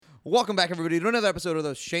Welcome back, everybody, to another episode of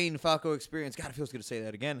the Shane Falco Experience. God, it feels good to say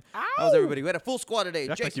that again. Ow! How's everybody? We had a full squad today.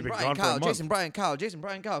 Jason, Brian, Kyle.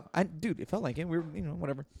 Dude, it felt like it. We were,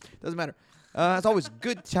 whatever. Doesn't matter. It's always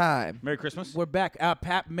good time. Merry Christmas. We're back.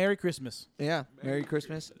 Pat, Merry Christmas. Yeah, Merry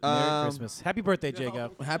Christmas. Merry Christmas. Happy birthday,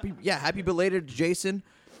 Jacob. Happy belated Jason.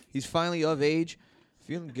 He's finally of age.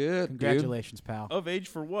 Feeling good. Congratulations, pal. Of age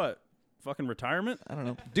for what? Fucking retirement? I don't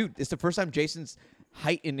know. Dude, it's the first time Jason's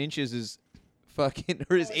height in inches is fucking,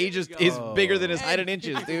 or his age is bigger than his height in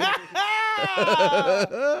inches, dude.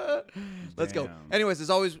 Let's go. Anyways, as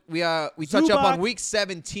always, we touch up on week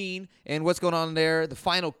 17 and what's going on there, the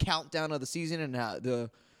final countdown of the season and the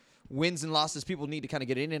wins and losses people need to kind of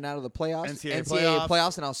get in and out of the playoffs. NCAA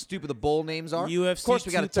playoffs and how stupid the bowl names are. UFC of course,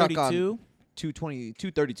 we got to talk on 220,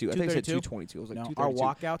 232. I think I said 222. It was like 232. Our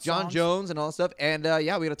walkout John songs. Jones and all that stuff. And we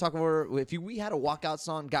got to talk over we had a walkout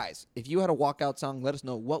song. Guys, if you had a walkout song, let us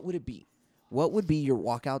know. What would it be? What would be your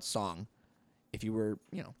walkout song if you were,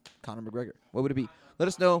 Conor McGregor? What would it be? Let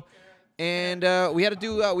us know. And we had to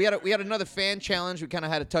do we had another fan challenge. We kind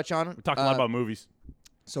of had to touch on. We talked a lot about movies.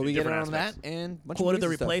 So we get on that and bunch quoted of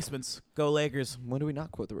the stuff. replacements. Go Lakers. When do we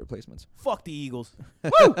not quote the replacements? Fuck the Eagles.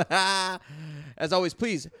 Woo! As always,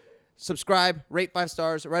 please subscribe, rate 5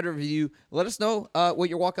 stars, write a review. Let us know what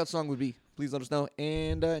your walkout song would be. Please let us know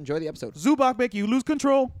and enjoy the episode. Zubak make you lose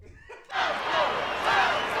control.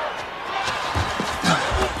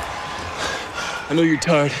 I know you're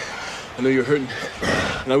tired. I know you're hurting.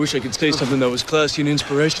 And I wish I could say something that was classy and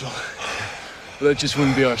inspirational. But that just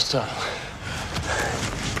wouldn't be our style.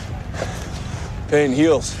 Pain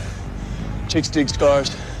heals. Chicks dig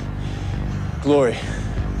scars. Glory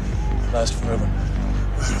lasts forever.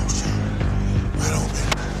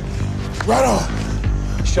 Right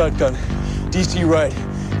on. Shotgun. DC right.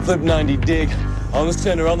 Flip 90. Dig. On the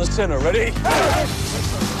center. On the center. Ready?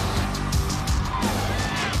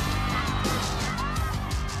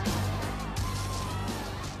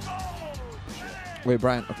 Wait,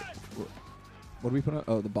 Brian. Okay. What did we put on?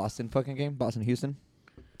 Oh, the Boston fucking game? Boston-Houston?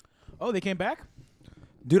 Oh, they came back?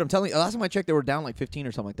 Dude, I'm telling you, last time I checked, they were down like 15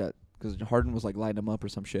 or something like that. Because Harden was like lighting them up or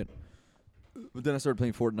some shit. But then I started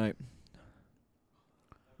playing Fortnite.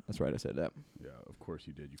 That's right, I said that. Yeah, of course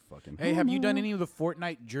you did, you fucking... Hey, have you done any of the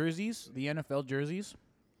Fortnite jerseys? The NFL jerseys?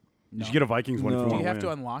 You should get a Vikings one if you want Do to you have win.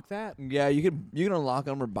 to unlock that? Yeah, you can unlock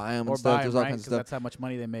them or buy them Or and stuff. buy There's them, all right? kinds of Because stuff. that's how much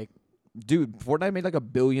money they make. Dude, Fortnite made like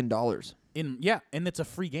 $1 billion. And it's a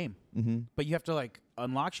free game. Mm-hmm. But you have to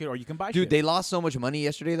unlock shit or you can buy shit. Dude, they lost so much money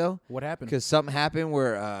yesterday though. What happened? Because something happened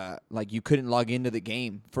where you couldn't log into the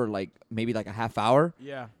game for maybe a half hour.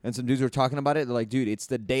 Yeah. And some dudes were talking about it. They're like, dude, it's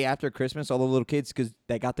the day after Christmas. All the little kids, because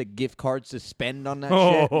they got the gift cards to spend on that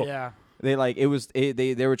shit. Yeah. They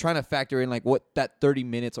they were trying to factor in what that 30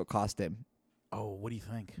 minutes will cost them. Oh, what do you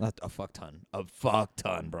think? Not a fuck ton. A fuck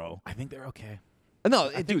ton, bro. I think they're okay.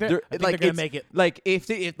 No, I dude, think they're gonna make it. If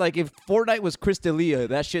Fortnite was Chris D'Elia,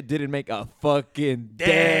 that shit didn't make a fucking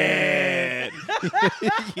dent.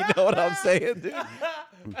 You know what I'm saying, dude?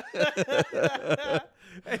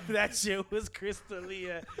 If that shit was Chris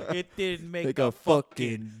D'Elia, it didn't make a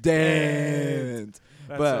fucking dent.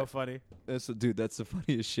 That's But so funny. that's the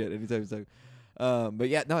funniest shit. Anytime he's like, but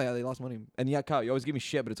yeah, they lost money. And yeah, Kyle, you always give me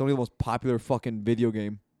shit, but it's only the most popular fucking video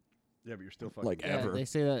game. Yeah, but you're still fucking... ever. They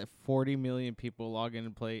say that 40 million people log in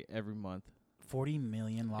and play every month. 40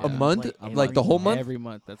 million A month? Like The whole month? Every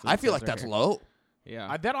month. That's what I it feel says like that's right low. here.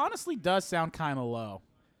 Yeah. That honestly does sound kind of low.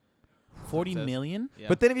 40 million? Yeah.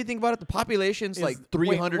 But then if you think about it, the population's Is- like wait,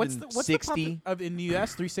 360. what's the in the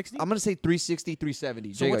U.S., 360? I'm going to say 360,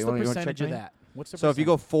 370. So Jago, what's you the wanna check percentage of mine? that? What's the So if you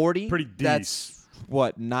go 40, Pretty that's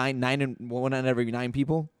what, 1 in every 9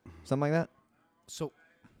 people? Something like that? So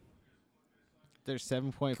There's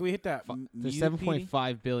can we hit that? There's mute, Petey?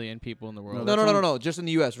 7.5 billion people in the world. No. Just in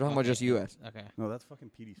the U.S. We're talking about just the U.S. Okay. No, that's fucking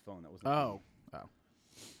Petey's phone. That wasn't... Oh.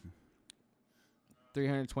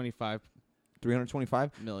 325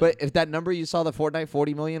 325? million. But if that number you saw, the Fortnite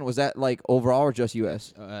 40 million, was that overall or just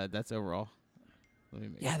U.S.? That's overall. Let me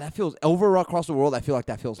make Yeah, that feels overall across the world. I feel like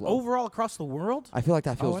that feels low. Overall across the world? I feel like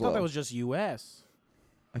that feels I low. thought that was just U.S.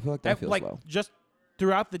 I feel like that feels low. Just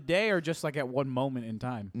throughout the day or just at one moment in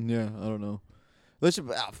time? Yeah, I don't know. Listen,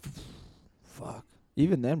 fuck.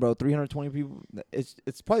 Even then, bro, 320 people.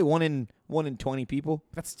 It's probably 1 in 20 people.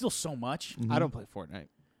 That's still so much. Mm-hmm. I don't play Fortnite.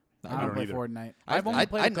 I don't play either. Fortnite. I- I've only I-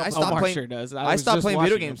 played I- a couple. I stopped Omar playing- sure does. I was stopped just playing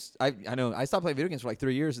video watching him. games. I know. I stopped playing video games for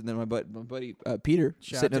 3 years, and then my buddy Peter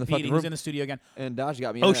Shout sitting out in the to fucking Petey. room, He's in the studio again. and Dodge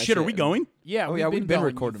got me. Oh, into that shit, are we going? Yeah, Oh, yeah, we've been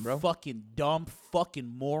going, recording, you bro. Fucking dumb fucking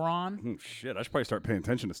moron. Oh, shit, I should probably start paying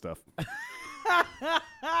attention to stuff.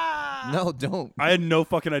 No, don't. I had no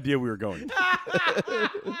fucking idea we were going.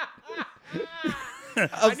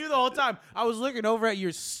 I knew the whole time. I was looking over at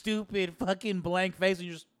your stupid fucking blank face, and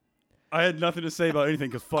you just. I had nothing to say about anything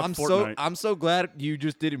because fuck Fortnite. I'm so glad you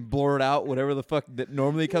just didn't blurt out whatever the fuck that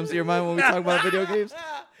normally comes to your mind when we talk about video games.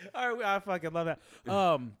 All right, I fucking love that.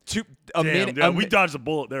 We dodged a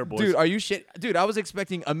bullet there, boys. Dude, are you shit? Dude, I was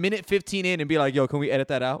expecting a minute 15 in and be like, yo, can we edit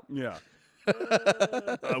that out? Yeah.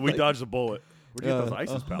 We dodged a bullet. Where'd you get those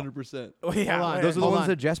ices, pal? 100%. Oh, yeah, Hold on, Those are the hold ones on,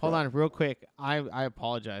 that Jess Hold brought. on, real quick. I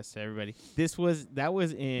apologize to everybody. That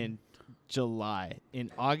was in July.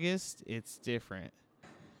 In August, it's different.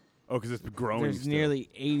 Oh, because it's growing. There's still. nearly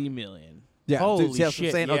 80 million. Yeah, Holy dude, see, that's what I'm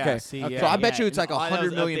shit, saying? yeah, okay. see, So yeah. I bet you it's like that was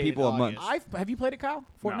 100 million updated people a month. August. have you played it, Kyle?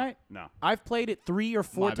 Fortnite? No. I've played it 3 or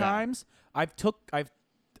 4 My bad. times. I've took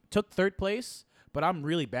third place, but I'm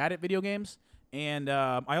really bad at video games, and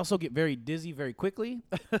I also get very dizzy very quickly.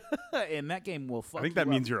 And that game will fuck. I think that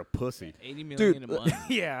you means up. you're a pussy. 80 million Dude, a month.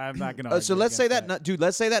 Yeah, I'm not gonna. So argue let's say against that, dude.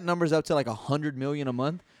 Let's say that number's up to like 100 million a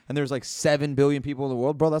month, and there's like 7 billion people in the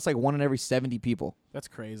world, bro. That's like 1 in every 70 people. That's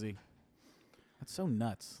crazy. That's so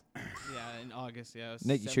nuts. Yeah, in August. Yeah. It was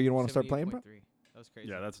Nick, you sure you don't wanna start playing, bro? 78.3. That was crazy.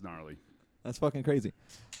 Yeah, that's gnarly. That's fucking crazy.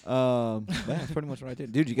 That's pretty much what I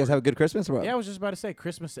did. Dude, you guys have a good Christmas, bro? Yeah, I was just about to say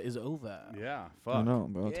Christmas is over. Yeah, I fuck. know,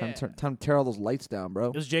 bro. Yeah. Time to tear all those lights down, bro.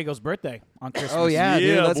 It was Jago's birthday on Christmas. Oh yeah,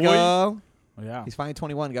 dude. Yeah, Let's boy. go. Oh, yeah. He's finally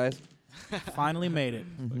 21, guys. Finally made it.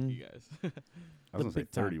 Fuck you guys. I was going to say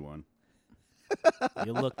big time. 31.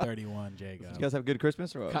 You look 31, Jago. You guys have a good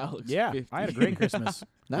Christmas, or what? Kyle looks Yeah, 50. I had a great Christmas.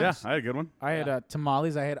 Nice. Yeah, I had a good one. I had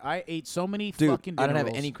tamales. I ate so many Dude, fucking I dinner didn't have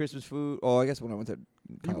rolls. any Christmas food. Oh, I guess when I went to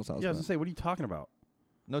Kyle's house. Yeah, I was going but to say, what are you talking about?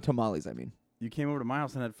 no tamales, I mean. You came over to my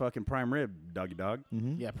house and had fucking prime rib, doggy dog.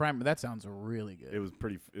 Mm-hmm. Yeah, prime. That sounds really good. It was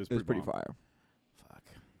pretty. It was It was pretty bomb. fire. Fuck.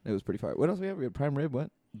 It was pretty fire. What else we have? We had prime rib, what?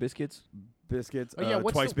 Biscuits? Biscuits. Oh yeah,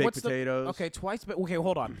 twice baked potatoes. Okay, okay,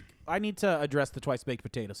 hold on. I need to address the twice baked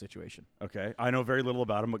potato situation. Okay, I know very little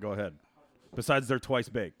about them, but go ahead. Besides, they're twice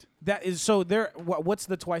baked. That is so. There. What's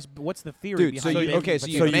the twice? What's the theory Dude, behind? so you, baking okay, so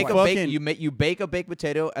you potato make a twice? bake, you bake a baked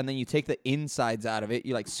potato, and then you take the insides out of it.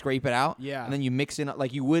 You like scrape it out, Yeah. and then you mix in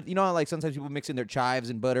like you would, how, like sometimes people mix in their chives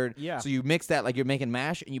and butter. Yeah. So you mix that like you're making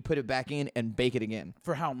mash, and you put it back in and bake it again.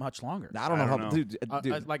 For how much longer? I don't know I how, don't know.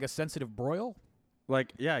 dude. Like a sensitive broil?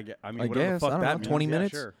 Like, yeah, I mean, I whatever guess. the I fuck don't that know, means. 20 Yeah,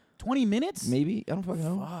 minutes? sure. 20 minutes? Maybe I don't fucking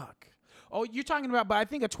know. Fuck. Oh, you're talking about, but I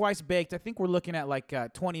think a twice baked. I think we're looking at like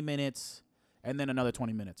 20 minutes and then another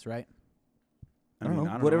 20 minutes, right? I don't know.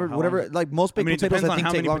 how Whatever. long- Like most I baked mean, it potatoes, depends I on think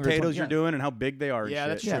how take many longer. than potatoes 20. you're doing and how big they are. And Yeah, shit,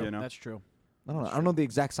 that's true. You know? That's true. I don't know. I don't know the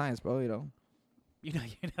exact science, bro. You know. You're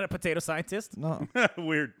not a potato scientist? No.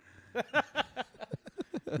 Weird.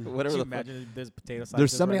 Whatever. Could you The fuck. imagine if there's a potato scientist?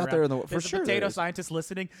 There's somebody running out there around? in the for There's sure. a there potato is. scientist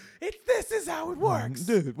listening. This is how it works.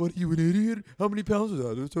 Dude, what are you, an idiot? How many pounds is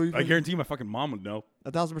that? That's how you I guarantee you my fucking mom would know.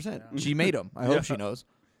 1,000%. She made them. I hope she knows.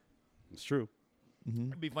 It's true.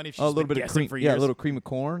 It'd be funny if she's Oh, a little been bit of guessing cream. for Yeah, years. a little cream of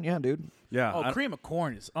corn. Yeah, dude. Yeah. Oh, cream of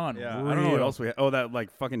corn is unreal. Yeah, I don't know what else we had. Oh, that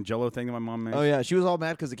like fucking Jello thing that my mom made. Oh yeah, she was all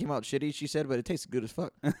mad because it came out shitty. She said, but it tasted good as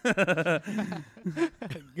fuck.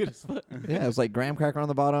 Good as fuck. Yeah, it was like graham cracker on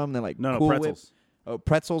the bottom, then like No, Cool pretzels. Whip. Oh,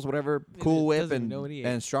 pretzels, whatever. Yeah, Cool it Whip doesn't and know what he ate.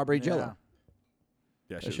 and strawberry Yeah. Jello.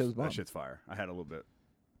 Yeah, That shit was bomb. that shit's fire. I had a little bit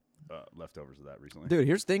leftovers of that recently. Dude,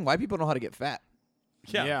 here's the thing: white people know how to get fat.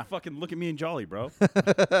 Yeah, Yeah. fucking look at me and Jolly, bro.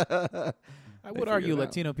 I would figured argue it out.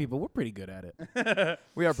 Latino people, we're pretty good at it.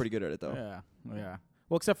 We are pretty good at it though. Yeah.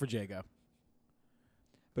 Well, except for Jago.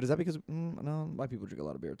 But is that because no, white people drink a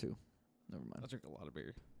lot of beer too? Never I mind. drink a lot of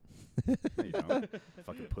beer. No, you don't.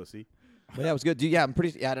 Fucking pussy. But yeah, it was good. Dude, yeah, I'm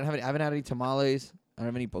pretty. Yeah, I haven't had any tamales. I don't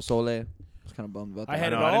have any pozole. I was kind of bummed about that. I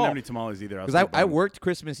had know, it I didn't all. have any tamales either. Because I worked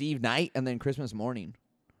Christmas Eve night and then Christmas morning.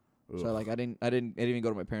 So Ugh. like I didn't even go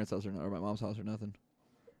to my parents' house or my mom's house or nothing.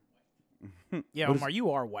 Yeah, What is- Omar,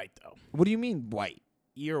 you are white, though. What do you mean white?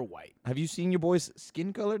 You're white. Have you seen your boy's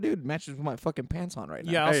skin color, dude? Matches with my fucking pants on right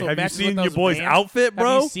now. Yeah, Hey, also have you matches with seen your those boy's Vans. outfit, bro?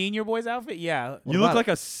 Have you seen your boy's outfit? Yeah. What You look about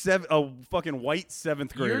like a fucking white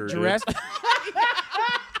 7th grader. You're dude. dressed.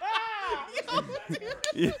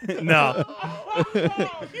 No,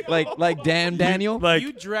 like damn Daniel. like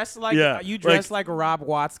you dress like yeah, you dress like- like Rob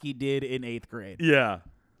Watsky did in 8th grade. yeah,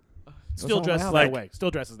 Still wrong dresses with that that? way.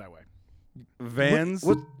 Still dresses that way. Vans.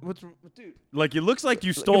 What's dude? Like it looks like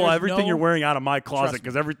you stole There's everything no- you're wearing out of my closet Trust me.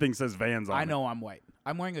 because everything says Vans on I it. know I'm white.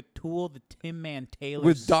 I'm wearing a Tool the Tin Man Taylor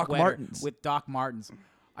With Doc sweater Martens. With Doc Martens.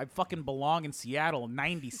 I fucking belong in Seattle in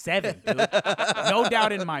 '97, dude. No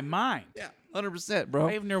doubt in my mind. Yeah, 100%, bro.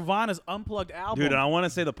 I have Nirvana's Unplugged album. Dude, and I want to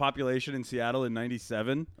say the population in Seattle in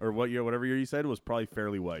 '97 or whatever year you said was probably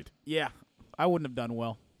fairly white. Yeah, I wouldn't have done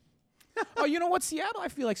well. Oh, you know what? Seattle. I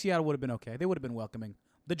feel like Seattle would have been okay. They would have been welcoming.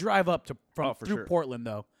 The drive up to Oh, for through sure. Portland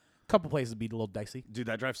though, couple places be a little dicey. Dude,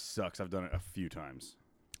 that drive sucks. I've done it a few times.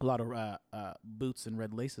 A lot of boots and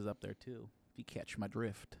red laces up there too. If you catch my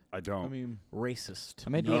drift. I don't. I mean, Racist. I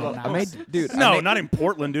made, No. dude. no, I made, not in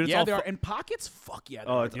Portland, dude. It's Yeah, all there are in pockets. Fuck yeah. there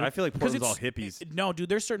Oh, are, it's, dude. I feel like 'Cause Portland's all it's- hippies. No, dude.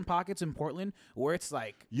 There's certain pockets in Portland where it's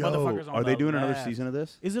like Yo, motherfuckers on are they the doing another left. season of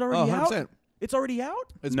this? Is it Oh, already out? 100%. It's already out.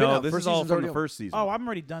 It's been No, out. this First is all season's from already the out. first season. Oh, I'm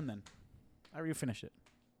already done then. I already finished it.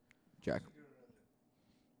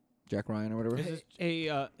 Jack Ryan or whatever.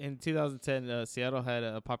 In 2010, Seattle had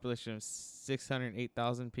a population of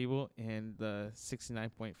 608,000 people, and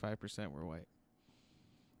 69.5% were white.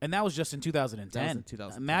 And that was just in 2010. That was in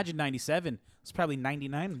 2010. Imagine 97. It's probably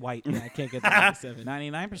 99 white. Yeah, I can't get the 97.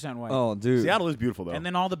 99% white. Oh, dude. Seattle is beautiful though. And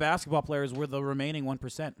then all the basketball players were the remaining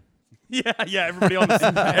 1%. yeah, everybody on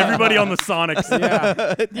the everybody on the Sonics.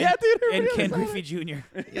 Yeah. Yeah, dude. And Ken Griffey Jr.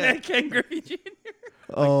 yeah, Ken Griffey Jr.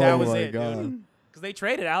 Oh that was my it, god. dude. Because they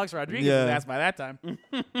traded Alex Rodriguez Yeah. his ass by that time.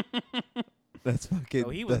 That's fucking. So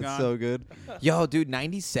he was that's gone. so good. Yo, dude,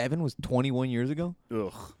 97 was 21 years ago.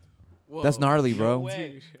 Ugh. That's gnarly, bro. No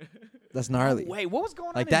way. That's gnarly. Wait, what was going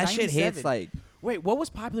on Like in that shit 97? hits like. Wait, what was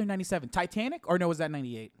popular in 97? Titanic? Or no, was that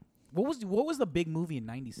 98? What was the big movie in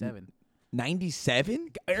 97? 97?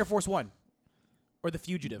 Air Force One. Or The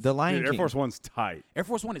Fugitive. The Lion Dude, King. Air Force One's tight. Air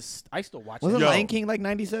Force One is, I still watch Wasn't it. Yo. Lion King like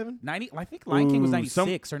 97? 90, I think Lion King was Ooh,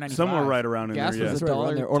 96 or 95. Somewhere right around in Gas there. was Yeah. a That's right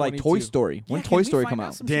around there. Or like Toy 22. Story. When Yeah, Toy can we Story find come out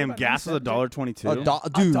out? some shit Damn, about gas was 97? $1.22.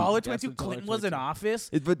 Dude. $1.22. was Clinton was in $1.22. office.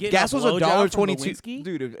 But getting gas a was blowjob from $1.22. Lewinsky.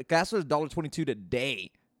 Dude, gas was $1.22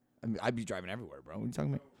 today. I mean, I'd be driving everywhere, bro. What are you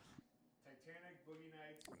talking about?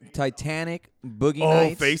 Titanic, Boogie Oh,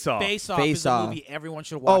 Nights. Face Off. Face Off Face is a Off. movie everyone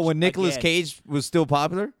should watch. Oh, when Nicolas again. Cage was still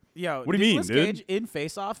popular? Yo, What do you mean, Nicolas dude? Cage in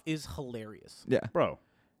Face Off is hilarious. Yeah. Bro, what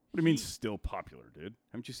do you mean still popular, dude?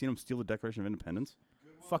 Haven't you seen him steal the Declaration of Independence?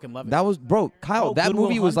 Fucking love it. That was, bro, Kyle, Oh, that Good Will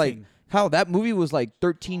movie was like, Hunting. Kyle, that movie was like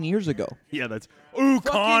 13 years ago. Yeah, that's Con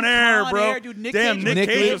Fucking Air, Con bro. Air, dude. Nick Damn, Cage Nick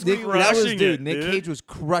was Cage was great. that was, crushing dude, it, Nick dude. Cage was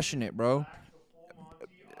crushing it, bro.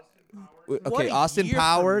 What Okay, a Austin year for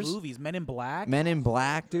Powers, movies, Men in Black. Men in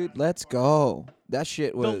Black, dude. Let's go. That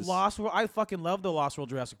shit The was. Lost World. I fucking love the Lost World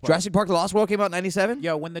Jurassic Park. Jurassic Park: The Lost World came out in '97.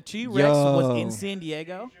 Yo, when the T-Rex was Yo. in San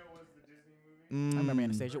Diego. I remember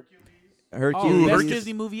Anastasia. Hercules. Oh, best Hercules.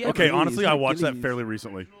 Disney movie ever. Okay, honestly, I watched that Hercules. fairly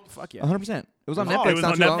recently. Fuck yeah. 100%. It was on Oh, Netflix. it was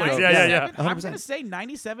not on too long Netflix. ago. Yeah, yeah. I'm 100%. gonna say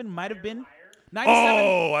 97 might have been. 97.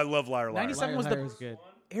 Oh, I love Liar Liar. 97 was Liar the was good.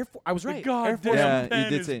 Air Force. I was right. Air God Force. Yeah, damn you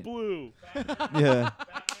pen did is say- blue. Yeah.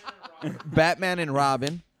 Batman and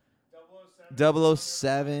Robin.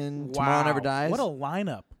 007. Tomorrow Wow. Never Dies. What a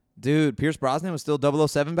lineup. Dude, Pierce Brosnan was still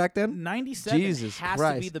 007 back then? 97 Jesus has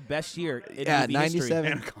Christ. to be the best year in Yeah, movie history.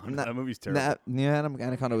 97. Anaconda. That movie's terrible.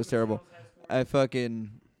 Anaconda was terrible. I fucking.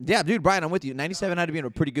 Yeah, dude, Brian, I'm with you. 97 had to be in a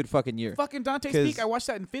pretty good fucking year. Fucking Dante's 'Cause- Peak. I watched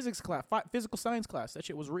that in physics class, physical science class. That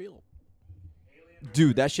shit was real.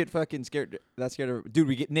 Dude, that shit fucking scared. That scared her. Dude,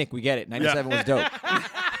 we get Nick. We get it. 97 was dope.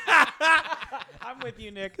 I'm with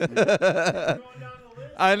you, Nick.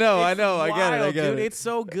 I know. I get it. I Wild, get dude. it. It's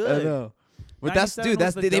so I good. know. But that's 97 dude.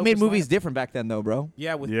 That's was the they made dopest movies lineup. different back then, though, bro.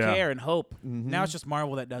 Yeah, with Yeah. care and hope. Now it's just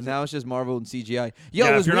Marvel that does it. Now it's just Marvel and CGI. Yo,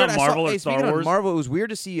 Yeah, it was if you're weird. not I saw, Marvel or hey, Star speaking of Wars- Marvel, it was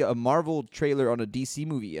weird to see a Marvel trailer on a DC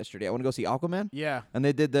movie yesterday. I want to go see Aquaman. Yeah. And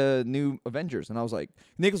they did the new Avengers, and I was like,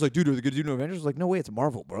 Nick was like, dude, are they gonna do new Avengers? I was like, no way, it's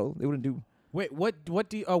Marvel, bro. They wouldn't do. Wait, what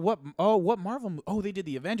Marvel? They did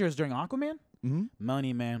the Avengers during Aquaman. Mm-hmm.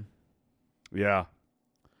 Money, man. Yeah.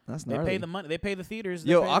 That's They gnarly. pay the money. They pay the theaters.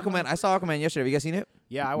 They Yo, pay the Aquaman. money. I saw Aquaman yesterday. Have you guys seen it?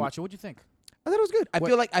 Yeah, I watched it. What'd you think? I thought it was good. I What-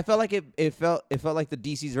 felt like it felt like the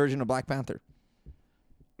DC's version of Black Panther.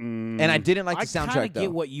 And I didn't like the I soundtrack kinda though.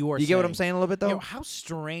 get what you are You get what I'm saying a little bit though? Yo, how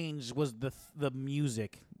strange was the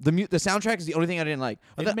music? The soundtrack is the only thing I didn't like.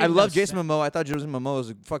 It I made no love Jason sense. Momoa. I thought Jason Momoa was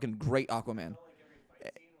a fucking great Aquaman.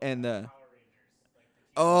 And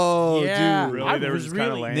oh, Yeah, dude, Really? I They were was just kinda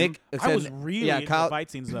really. lame? Nick I was said- really yeah, into Kyle, the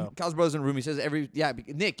fight scenes though. Kyle's brother's in the room. He says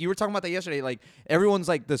Nick, you were talking about that yesterday. Like everyone's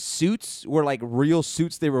like the suits were like real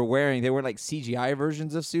suits they were wearing. They were like CGI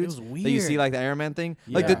versions of suits. was That you see weird. like the Iron Man thing.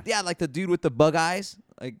 Yeah. Like the dude with the bug eyes.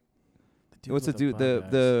 Like Dude what's the with dude?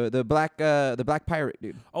 bug eyes. The black pirate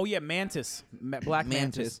dude. Oh yeah, Mantis, Black Mantis.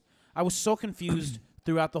 Mantis. I was so confused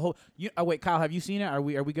throughout the whole. Wait, Kyle, have you seen it? Are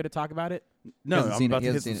we good to talk about it? No, hasn't I'm seen it. about He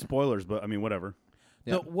to hit hasn't some seen it. spoilers, but I mean, whatever.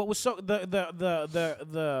 Yeah. What was so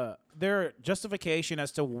their justification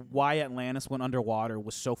as to why Atlantis went underwater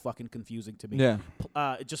was so fucking confusing to me.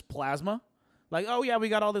 Yeah. Just plasma. Like, oh yeah, we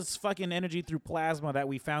got all this fucking energy through plasma that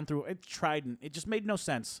we found through Trident. It just made no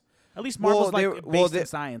sense. At least Marvel's Well, like they- based in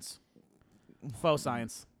science, faux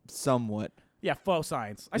science. Somewhat. Yeah, faux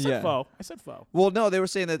science. I said faux. I said faux. Well, no, they were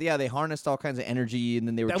saying that they harnessed all kinds of energy, and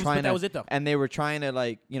then they were that was it, though. and they were trying to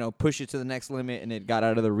like push it to the next limit, and it got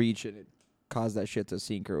out of the reach, and it caused that shit to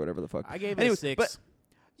sink or whatever the fuck. I gave it Anyway, a 6. But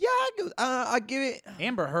yeah, I give it.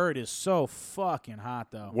 Amber Heard is so fucking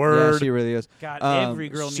hot, though. Word. Yeah, she really is. God, every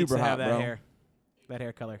girl needs super to have hot, that bro. hair. That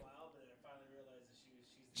hair color.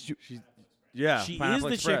 Yeah. She is Pineapple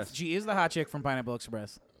the chick. Express. She is the hot chick from Pineapple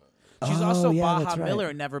Express. She's Oh, also yeah, Baja that's right. Miller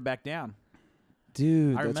and Never Back Down.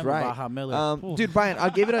 Dude, I that's remember right. Baja Miller. Dude, Brian, I'll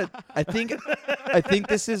give it a. I think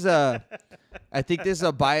this is a. I think this is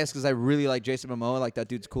a bias because I really like Jason Momoa. Like that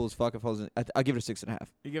dude's cool as fuck. If I was, I'll give it a 6.5.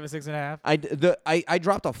 You give it 6.5. I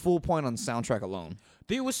dropped a full point on soundtrack alone.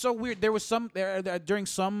 Dude, it was so weird. There was during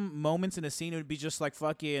some moments in the scene, it would be just like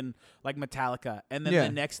fucking like Metallica, and then Yeah.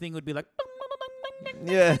 the next thing would be like.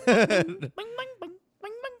 Yeah.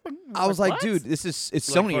 I was like, what? dude, it's Like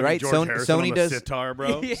Sony, fucking right? George Harrison on Sony the does. sitar,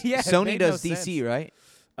 bro. yeah, it Sony made does no DC, sense. right?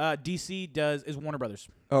 DC is Warner Brothers.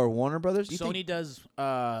 Or Warner Brothers? You Sony think? does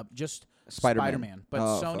just Spider-Man. Spider-Man, but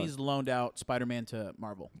Oh, Sony's loaned out Spider-Man to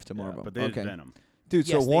Marvel. To Yeah, Marvel. but they did okay. Venom. Dude,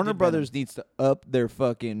 Yes, so they Warner did Brothers needs to up their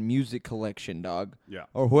fucking music collection, dog. Yeah.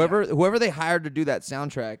 Or whoever they hired to do that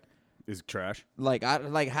soundtrack. Is trash.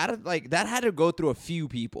 That had to go through a few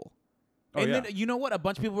people. Oh, And yeah. then you know what? A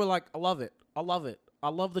bunch of people were like, "I love it. I love it. I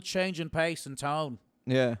love the change in pace and tone."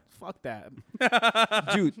 Yeah. Fuck that.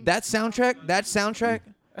 Dude, that soundtrack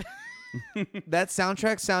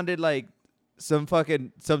sounded like some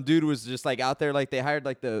dude was just like out there, like they hired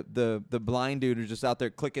like the blind dude who's just out there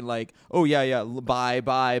clicking like, oh yeah,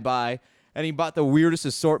 bye, and he bought the weirdest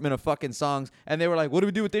assortment of fucking songs, and they were like, what do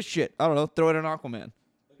we do with this shit? I don't know, throw it in Aquaman.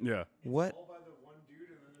 Yeah. What?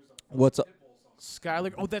 What's up?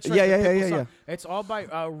 Skylar. Oh, that's right. Yeah, the yeah, Pitbull yeah, song. yeah. It's all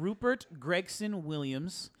by Rupert Gregson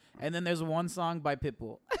Williams, and then there's one song by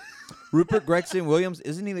Pitbull. Rupert Gregson Williams,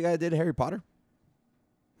 isn't he the guy that did Harry Potter?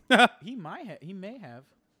 He may have.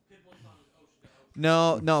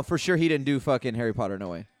 No, for sure he didn't do fucking Harry Potter. No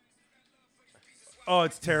way. Oh,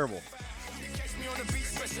 it's terrible.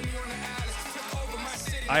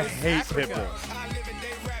 I hate Pitbull.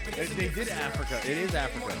 They did Africa. It is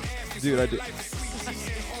Africa. Dude, I do.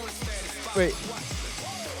 Wait.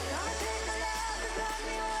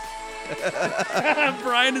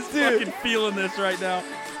 Brian is fucking feeling this right now.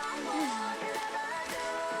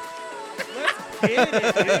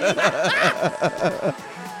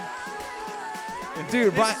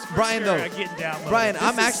 Dude, Brian though. Getting down low. Brian, This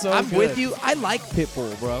I'm is actually so I'm with good. you. I like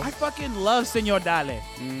Pitbull, bro. I fucking love Senor Dale.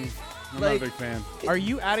 I'm not Like- a big fan. Are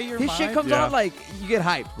you out of your His mind? shit comes Yeah. on like you get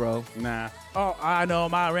hyped, bro. Nah. Oh, I know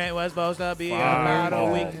my rent was supposed to be about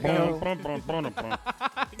a week ago.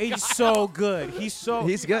 He's so good.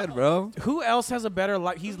 He's good, bro. Who else has a better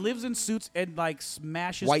life? He lives in suits and like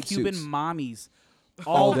smashes White Cuban suits. mommies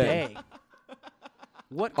All all day. day.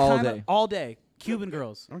 What All kind day. of all day? Cuban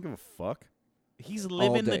girls. I don't give a fuck. He's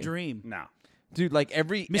living the day. dream. Nah. Dude, like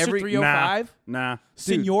every Mr. every 305, Nah.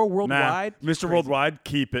 Senor Worldwide. Nah. Mr. Worldwide,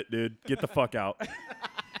 keep it, dude. Get the fuck out.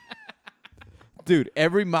 dude,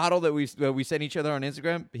 every model that we send each other on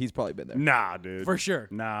Instagram, he's probably been there. Nah, dude. For sure.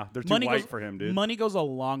 Nah. They're too Money white goes, for him, dude. Money goes a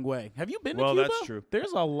long way. Have you been to Well, Cuba? that's true.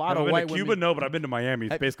 There's a lot Have of I white been to women. Cuba? No, but I've been to Miami.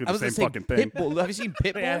 It's basically I the was same gonna say, fucking thing. Pitbull. Have you seen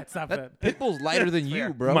Pitbull? Yeah, it's not That Pitbull's lighter than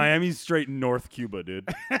you, bro. Miami's straight North Cuba, dude.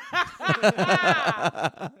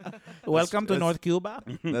 Welcome to North Cuba.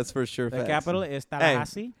 That's for sure. The facts. capital is Hey,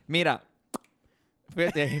 Tallahassee. mira.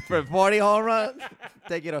 50 for 40 home runs.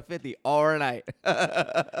 Take it a 50 all night.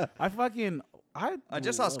 I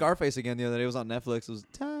just saw love- Scarface again the other day. It was on Netflix. It was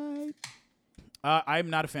tight. I'm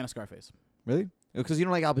not a fan of Scarface. Really? Because you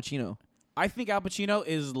don't like Al Pacino. I think Al Pacino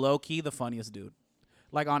is low key the funniest dude,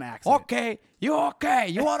 like on accident. Okay, you okay?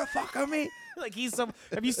 You want to fuck with me? Like he's some.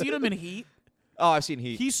 Have you seen him in Heat? Oh, I've seen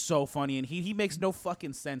Heat. He's so funny in Heat. He makes no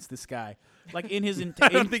fucking sense. This guy, like in his I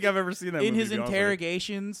don't think I've ever seen that in movie, his to be honest with you.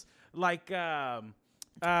 interrogations, like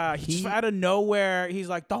he's out of nowhere, he's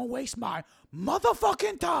like, "Don't waste my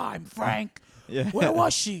motherfucking time, Frank. Yeah. Where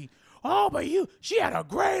was she? Oh, but she had a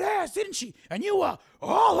great ass, didn't she? And you were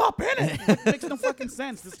all up in it." It makes no fucking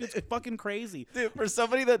sense. This dude's fucking crazy. Dude, for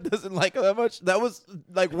somebody that doesn't like him that much, that was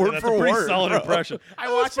like word That's for a pretty word. solid bro. impression.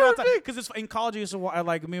 I watch it all the time because it's in college. I used to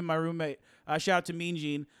like me and my roommate. Shout out to Mean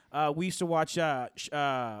Gene. We used to watch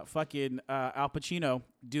fucking Al Pacino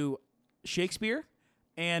do Shakespeare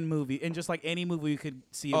and movie, and just like any movie you could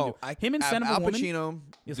see him do. Him and Son of a Al Woman Pacino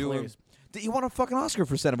is doing. hilarious. Did you want a fucking Oscar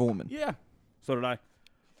for Son of a Woman? Yeah, So did I.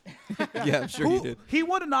 Yeah, I'm sure you did. He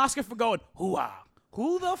won an Oscar for going hoo-ah.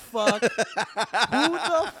 Who the fuck? Who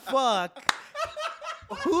the fuck?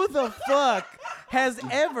 Who the fuck has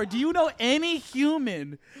ever? Do you know any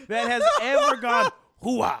human that has ever gone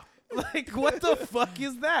hoo-ah? Like, what the fuck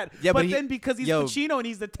is that? Yeah, but then because he's Pacino and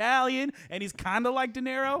he's Italian and he's kind of like De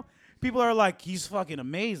Niro, people are like, he's fucking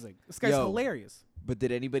amazing. This guy's hilarious. But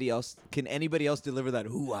can anybody else deliver that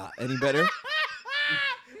hoo-ah any better?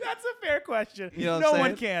 That's a fair question. You know what no I'm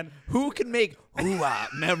one saying? can. Who can make hoo-ah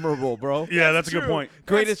memorable, bro? Yeah, that's a good point.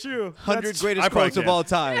 Greatest, That's true. 100 That's greatest I probably quotes of can. all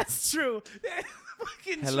time. That's true. That's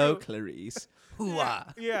fucking Hello, true. Clarice.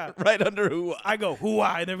 Hoo-ah. Yeah. Right under hoo-ah. I go,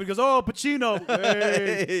 hoo-ah, and everybody goes, oh, Pacino.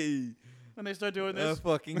 Hey. Hey, And they start doing the this.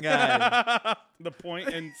 fucking guy. The point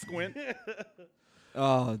and squint.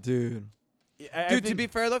 Oh, dude. I Dude, to think be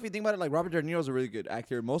fair though, if you think about it, like Robert De Niro's a really good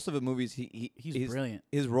actor. Most of the movies, He's brilliant.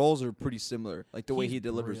 His roles are pretty similar, like the way He's he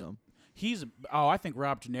delivers brilliant. them. I think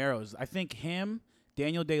Rob De Niro's. I think him,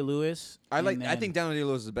 Daniel Day-Lewis. I and think Daniel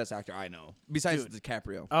Day-Lewis is the best actor I know, besides Dude.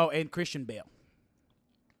 DiCaprio. Oh, and Christian Bale.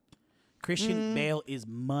 Christian Bale is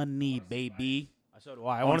money, baby. So do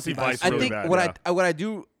I. I wanna see Vice I really think bad, what I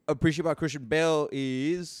do appreciate about Christian Bale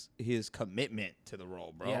is his commitment to the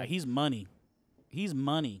role, bro. Yeah, he's money. He's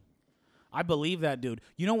money. I believe that, dude.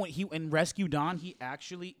 You know when he in Rescue Dawn, he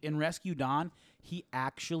actually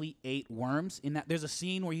ate worms. In that, there's a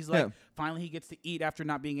scene where he's like, Yeah. finally he gets to eat after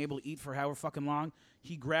not being able to eat for however fucking long.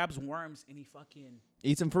 He grabs worms and he fucking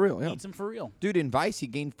Eats him for real. Yeah. eats them for real. Dude, in Vice, he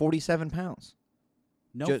gained 47 pounds.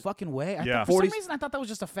 No Just- fucking way. Yeah. For 40 some reason, I thought that was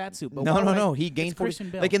just a fat suit. But No. He gained 40. Christian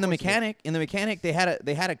Bale. Like in Of the course it is. mechanic,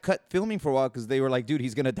 they had to cut filming for a while because they were like, dude,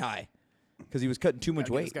 he's gonna die because he was cutting too much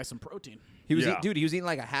Gotta give This weight. guy some protein. He was Yeah. he was eating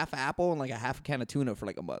like a half apple and like a half can of tuna for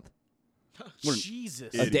like a month.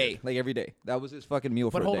 Jesus. A day, like every day. That was his fucking meal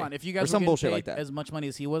But for a hold day. on, if you Or guys were some getting bullshit paid like that. as much money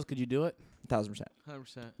as he was, could you do it? 1,000%.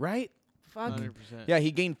 100%. Right? Fuck. 100%. Yeah,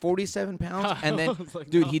 he gained 47 pounds, and then, I was like,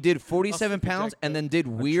 dude, no. he did 47 I'll pounds, project and that. then did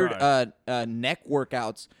weird tried. neck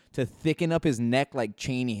workouts to thicken up his neck like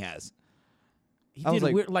Cheney has. He I was did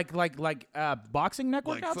like- weird, like boxing neck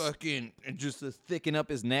Like workouts. fucking, just to thicken up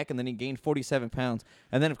his neck, and then he gained 47 pounds,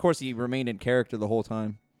 and then of course he remained in character the whole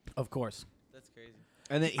time. Of course. That's crazy.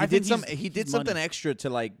 And then I think he did he's something money. extra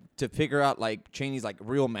to figure out like Cheney's like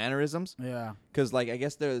real mannerisms, Yeah. because like I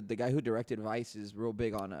guess the guy who directed Vice is real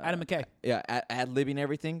big on Adam McKay. Yeah, ad libbing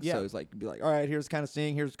everything. Yeah. So it's like be like, all right, here's kind of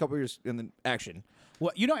sing, here's a couple years, and then action.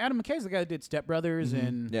 Well, you know, Adam McKay's the guy that did Step Brothers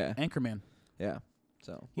and Yeah. Anchorman. Yeah.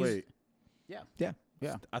 So He's- Wait, Yeah. yeah.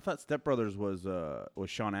 Yeah. I thought Step Brothers was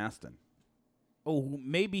Sean Astin. Oh,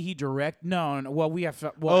 maybe he direct. No. Well, we have.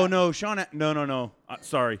 Well, Oh no, no.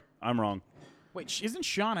 Sorry, I'm wrong. Wait, isn't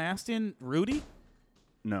Sean Astin Rudy?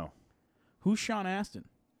 No, Who's Sean Astin?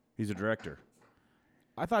 he's a director.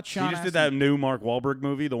 I thought Sean. He just did that new Mark Wahlberg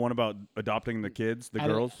movie, the one about adopting the kids, the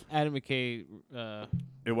girls. Adam McKay.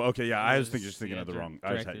 Okay, yeah, I was was- just thinking yeah, of the wrong.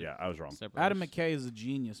 directed. I was wrong. Step Adam Brothers. McKay is a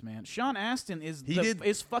genius, man. Sean Astin is He did-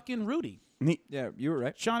 is fucking Rudy. Yeah, you were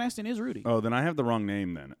right. Sean Astin is Rudy. Oh, then I have the wrong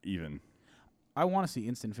name. Then even. I want to see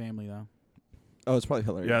Instant Family though. Oh, it's probably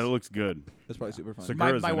hilarious. Yeah, it looks good. it's probably super fun. So- My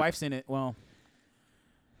Segura's in it. wife's in it. Well,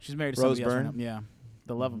 she's married to Rose somebody else. Byrne? right now. Yeah,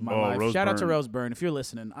 the love of my Oh, life. Rose Shout out to Byrne. Rose Byrne. If you're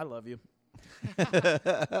listening, I love you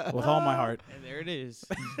with all my heart. And there it is.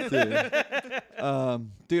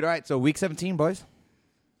 Dude, all right. So week 17, boys.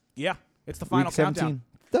 Yeah, it's the final week 17. countdown.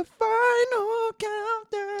 The final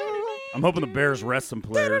countdown. I'm hoping the Bears rest some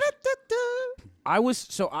players. I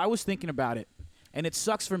was thinking about it, and it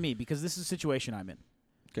sucks for me because this is the situation I'm in.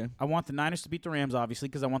 Okay. I want the Niners to beat the Rams, obviously,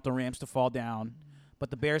 because I want the Rams to fall down. But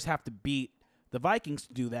the Bears have to beat the Vikings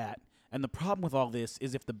to do that. And the problem with all this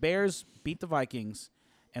is if the Bears beat the Vikings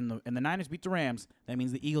and the Niners beat the Rams, that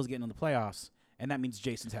means the Eagles get into the playoffs, and that means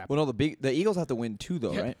Jason's happy. Well, no, the Eagles have to win too,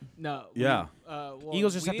 though, right? No. Yeah.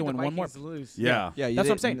 Eagles just we have to need win the one more. Vikings to lose. Yeah. Yeah, you That's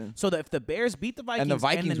what I'm did- saying. So that if the Bears beat the Vikings, the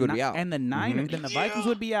Vikings would be out. and the Niners, then the Vikings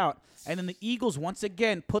would be out, and then the Eagles once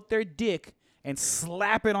again put their dick and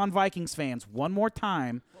slap it on Vikings fans one more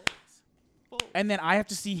time, and then I have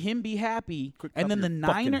to see him be happy, Quit and then the cupping your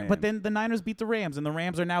fucking Niners, but hand. then the Niners beat the Rams, and the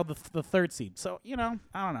Rams are now the third seed. So I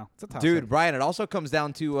don't know. It's a tough. Dude, Brian, it also comes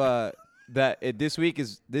down to this week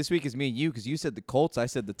is me and you because you said the Colts, I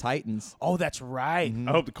said the Titans. Oh, that's right.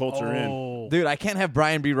 I hope the Colts are in. Oh. Dude, I can't have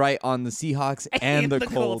Brian be right on the Seahawks and the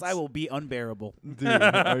Colts. I will be unbearable. Dude,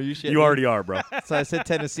 are you shitting You me? already are, bro. So I said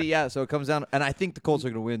Tennessee, yeah. So it comes down, and I think the Colts are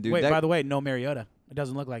going to win, dude. Wait, That- by the way, no Mariota. It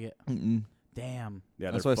doesn't look like it. Mm-mm. Damn.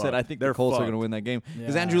 Yeah, That's they're what I said. I fucked. think They're the Colts are fucked. going to win that game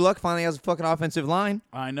because Yeah. Andrew Luck finally has a fucking offensive line.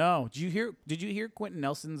 I know. Did you hear Quentin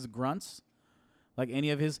Nelson's grunts? Like any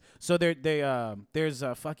of his? So there's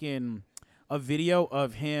a fucking a video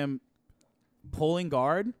of him pulling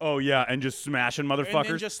guard Oh yeah, and just smashing and then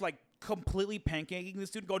motherfuckers. just like completely pancaking this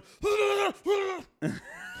dude, going. and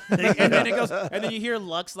then it goes, and then you hear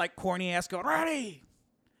Luck's like corny ass going, "Ready,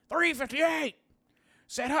 358."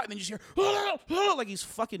 say it out, and then you just hear like he's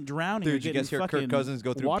fucking drowning. or Dude, you getting guys hear fucking Kirk Cousins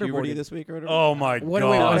go through puberty waterboarded. this week or whatever? Oh my What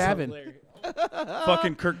god! happened?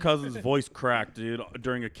 Fucking Kirk Cousins' voice cracked, dude,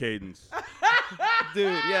 during a cadence.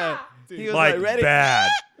 Dude, yeah. He was Like ready. bad.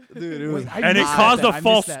 Dude, it was. And it missed caused that. a I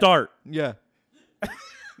false missed that. start. Yeah. The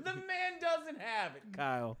man doesn't have it,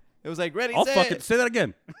 Kyle. It was like, ready, I'll set. fucking say that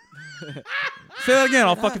again. Say that again.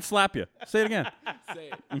 I'll fucking slap you. Say it again.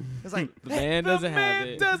 It's like, The man doesn't have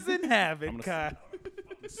it. Doesn't have it, Kyle.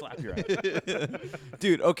 Slap your ass.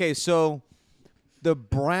 dude, okay, so the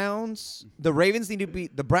Ravens need to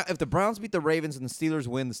beat if the Browns beat the Ravens and the Steelers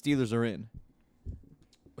win, the Steelers are in.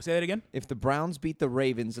 Say that again. If the Browns beat the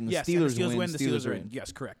Ravens and the Yes, Steelers, and the Steelers win. the The Steelers Steelers are are in. in.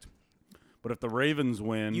 Yes, correct. But if the Ravens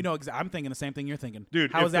win, You know, I'm thinking the same thing you're thinking.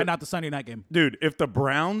 Dude, how if is that the- not the Sunday night game? dude, if the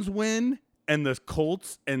Browns win and the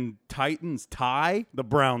Colts and Titans tie, the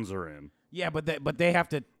Browns are in. Yeah, but they have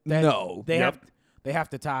to. No. they Yep. have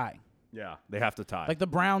to tie. Yeah, they have to tie. Like the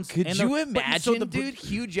Browns. Could and you but- so imagine, the- dude?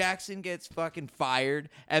 Hugh Jackson gets fucking fired,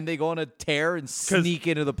 and they go on a tear and sneak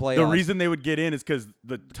into the playoffs. the reason they would get in is because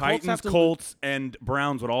the Titans, have to Colts, and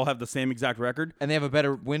Browns would all have the same exact record. and they have a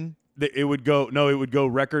better win. It would go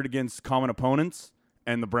record against common opponents,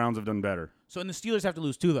 and the Browns have done better. So and the Steelers have to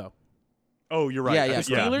lose too, though. Oh, you're right. Yeah, yeah,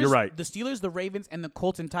 The Steelers, you're right. The Steelers, the Ravens, and the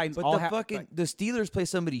Colts and Titans But all the have. fucking the Steelers play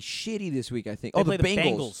somebody shitty this week, I think. They Oh, the play the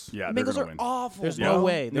Bengals. Bengals. Yeah, the they're Bengals gonna are win. awful. There's bro. no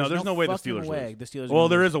way. There's no way the fucking Steelers way lose. the Steelers. are Well, gonna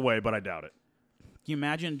there lose. is a way, but I doubt it. Can you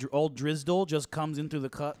imagine old Drisdle just comes in through the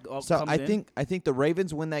cut? So comes in? I think the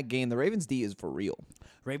Ravens win that game. The Ravens D is for real.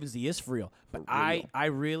 Ravens D is for real. But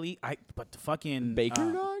real. but the fucking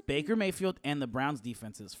Baker dog? Baker Mayfield and the Browns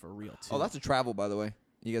defense is for real too. Oh, that's a travel, by the way.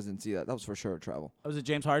 You guys didn't see that. That was for sure a travel. Was it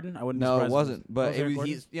James Harden? I wouldn't. Be No, it surprised if wasn't. But was it Eric was.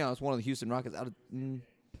 Gordon? He's, it's one of the Houston Rockets.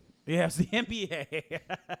 Yeah, it's the NBA.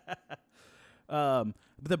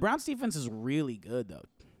 But the Browns defense is really good though.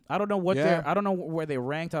 I don't know what Yeah. I don't know where they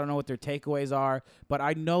ranked. I don't know what their takeaways are, but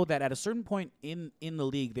I know that at a certain point in the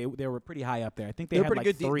league, they were pretty high up there. I think they They're had pretty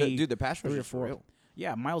like good. three. Dude, the pass rush three or is for four. real.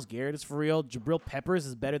 Yeah, Myles Garrett is for real. Jabril Peppers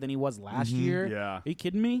is better than he was last year. Yeah. Are you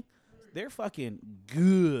kidding me? They're fucking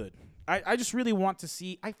good. I just really want to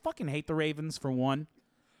see. I fucking hate the Ravens for one.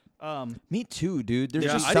 Me too, dude. There's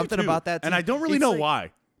Yeah, just I do something too. about that. And team. I don't really It's know like-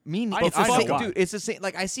 why. Me neither. I It's the know same, why. dude. It's the same.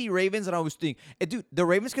 Like I see Ravens, and I was thinking, dude, the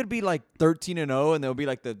Ravens could be like 13-0, and they'll be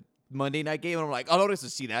like the Monday night game, and I'm like, oh, I don't need to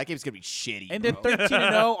see that. That game's gonna be shitty. And they're bro. 13-0 on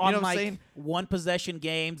You know what I'm like saying? one possession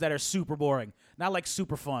games that are super boring, not like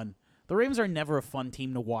super fun. The Ravens are never a fun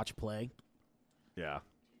team to watch play. Yeah.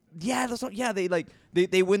 Yeah,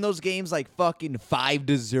 they win those games like fucking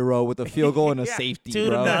 5-0 with a field goal and a Yeah, safety,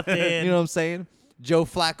 2-0. bro. You know what I'm saying? Joe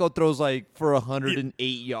Flacco throws like for 108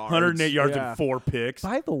 yards. 108 yards Yeah. and 4 picks.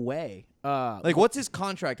 By the way, Like, what's his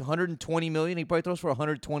contract? 120 million. He probably throws for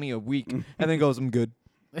 120 a week, and then goes, "I'm good."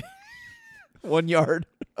 1 yard,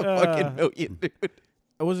 a fucking million, dude.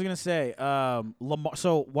 I was gonna say, Lamar.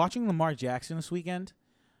 So watching Lamar Jackson this weekend,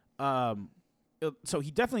 so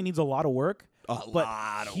he definitely needs a lot of work. But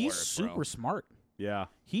lot of he's work, super bro. smart. Yeah.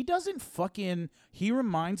 He doesn't fucking. He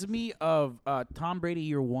reminds me of Tom Brady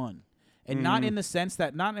year one, and not in the sense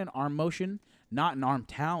that not in arm motion, not in arm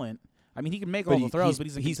talent. I mean, he can make all the throws, but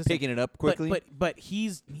he's inconsistent. picking it up quickly. But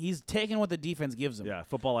he's taking what the defense gives him. Yeah.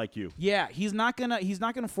 Football IQ. Yeah, he's not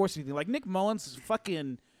gonna force anything. Like Nick Mullins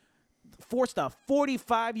fucking forced a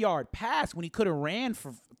 45-yard pass when he could have ran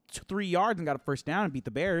for 3 yards and got a first down and beat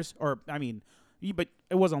the Bears. Or I mean, but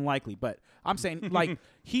it was unlikely. But I'm saying like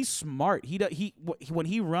he's smart. When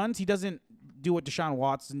he runs, he doesn't do what Deshaun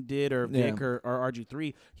Watson did or Vic or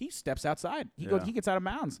RG3. He steps outside. He gets out of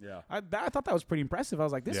bounds. Yeah. I thought that was pretty impressive. I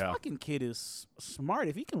was like, this Yeah. fucking kid is smart.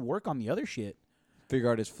 If he can work on the other shit,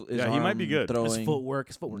 Figure out his Yeah, he might be arm good. Throwing. his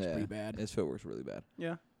footwork's Yeah, pretty bad. His footwork's really bad.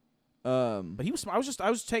 Yeah. But he was. I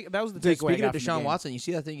was taking. That was the Dude, takeaway. I speaking got of from the Deshaun game. Watson, you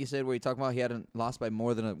see that thing he said where he talked about he hadn't lost by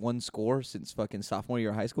more than one score since fucking sophomore year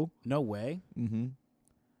of high school? No way. Mm-hmm.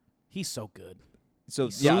 He's so good. So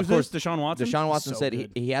He's yeah, Who's of course, this? Deshaun Watson? Deshaun Watson So said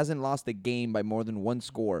good. he hasn't lost a game by more than one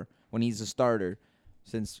score when he's a starter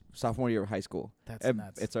since sophomore year of high school. That's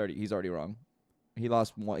nuts. He's already wrong. He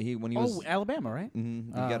lost one. When he was Alabama, right?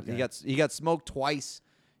 mhm, Oh, he got smoked twice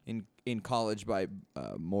in college by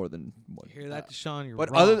more than one. You hear that, Deshaun? You're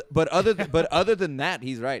But wrong. other than that,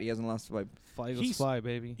 he's right. He hasn't lost by. Fly, he's- fly,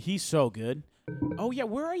 baby. He's so good. Oh yeah,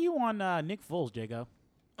 where are you on Nick Foles, Jago?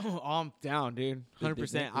 Oh, I'm down, dude.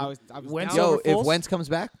 100%. I was Wentz down. over Yo, if Foles? Wentz comes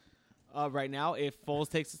back, Right now, if Foles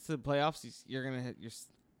takes us to the playoffs, you're gonna hit your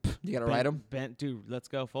you gotta ride him. bent, dude. Let's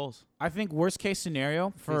go, Foles. I think worst case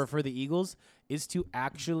scenario for the Eagles is to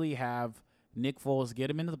actually have Nick Foles get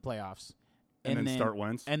him into the playoffs, And then start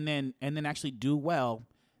Wentz? and then actually do well,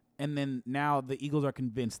 and then now the Eagles are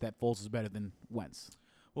convinced that Foles is better than Wentz.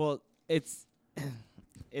 Well, it's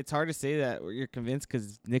hard to say that you're convinced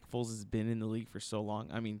because Nick Foles has been in the league for so long.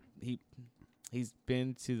 I mean, he's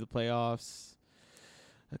been to the playoffs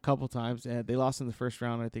a couple times, and they lost in the first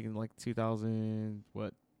round. I think in like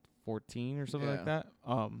 2014 or something like that.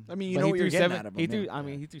 I mean, you but know he what you're threw getting seven, out of him. he threw. yeah. I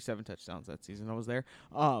mean, he threw 7 touchdowns that season. I was there.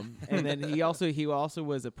 And then he also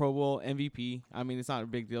was a Pro Bowl MVP. I mean, it's not a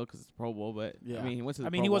big deal because it's a Pro Bowl, but I mean, he went to the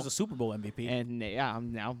Pro he Bowl. was a Super Bowl MVP. And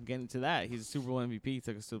I'm now getting to that. He's a Super Bowl MVP. He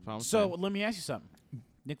took us to the promised So land. let me ask you something.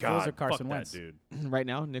 Nick God, Foles or Carson fuck Wentz? that dude. Right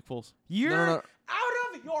now, Nick Foles. You're No. out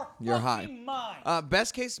of your You're fucking high. mind.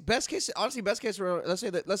 Best case. Honestly, best case. Let's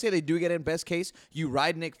say they do get in. Best case, you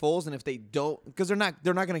ride Nick Foles, and if they don't, because they're not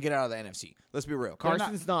gonna get out of the NFC. Let's be real.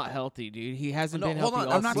 Carson's not healthy, dude. He hasn't No, been hold healthy.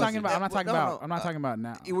 on. all I'm not Listen, talking about. I'm not talking no, about. no, I'm not talking about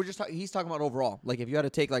now. We're just he's talking about overall. Like if you had to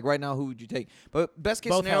take like right now, who would you take? But best case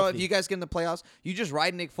Both scenario, healthy. if you guys get in the playoffs, you just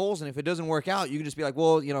ride Nick Foles, and if it doesn't work out, you can just be like,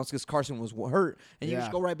 well, you know, it's because Carson was hurt, and you Yeah.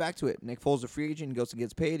 just go right back to it. Nick Foles is a free agent, he goes and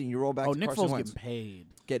gets paid, and you roll back Oh, to Nick Carson Foles Wentz. getting paid.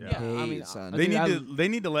 Getting Yeah. paid, I mean, son. They Dude, they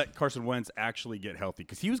need to let Carson Wentz actually get healthy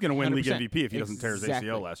because he was going to win league 100%. MVP if he doesn't tear his Exactly.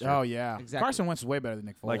 ACL last year. Oh yeah, Exactly. Carson Wentz is way better than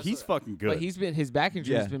Nick Foles. Like he's fucking good. But his back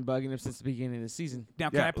injury has Yeah. been bugging him since the beginning of the season. now.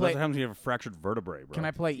 Can yeah, I play? What happens when you have a fractured vertebrae, bro? Can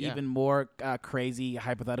I play Yeah. even more crazy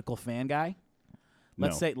hypothetical fan guy?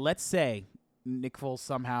 Let's say Nick Foles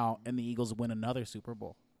somehow and the Eagles win another Super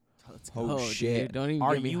Bowl. Let's Oh, go, shit. Dude. Don't even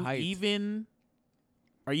Are get me you hyped. even?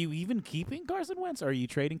 Are you even keeping Carson Wentz? Or are you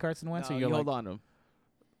trading Carson Wentz? No, or you you're hold like, on to him.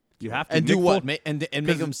 You have to And do Nick what? Foles- And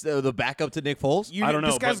make him the backup to Nick Foles? You- I don't know,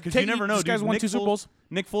 This guy's because you never know. This guy's dude. won Nick 2 Super Foles- Bowls.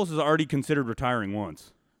 Nick Foles has already considered retiring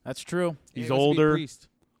once. That's true. He's He wants to be older. Priest.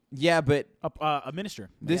 Yeah, but A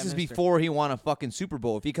minister. this Yeah, is minister. before he won a fucking Super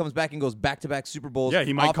Bowl. If he comes back and goes back-to-back Super Bowls, Yeah,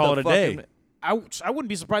 he might off call the it a day. fucking- I wouldn't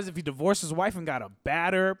be surprised if he divorced his wife and got a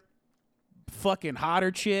badder, fucking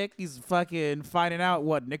hotter chick. He's fucking finding out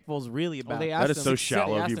what Nick Foles is really about. They That asked is him- so they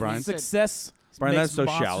shallow of asked you, him, Brian. he said- Success Brian, makes that's so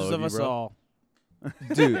monsters shallow of of you, us bro. all.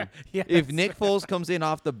 Dude, Yes. if Nick Foles comes in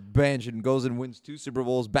off the bench and goes and wins 2 Super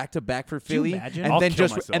Bowls back-to-back for you Philly, imagine? and I'll then kill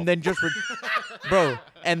just myself. and then just bro,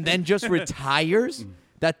 and then just retires,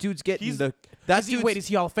 that dude's getting He's- the that Is he, dude's wait, is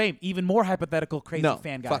he Hall of Fame? Even more hypothetical, crazy No,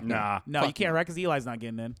 fan guy. fuck no. Nah. No, Fuck you can't, no. right? Because Eli's not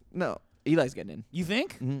getting in. no. Eli's getting in. You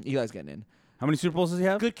think? Eli's getting in. How many Super Bowls does he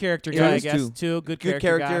have? Good character Yeah, guy, I he's guess. two. Good Good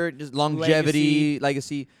character character, guy. just longevity,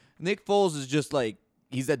 legacy. Nick Foles is just like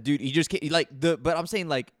he's that dude. He just can't, like the. But I'm saying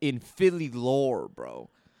like in Philly lore,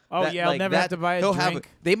 bro. Oh, That- yeah, I'll like, never have that- to buy a he'll drink.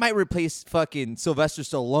 They might replace fucking Sylvester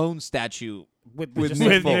Stallone statue. with with just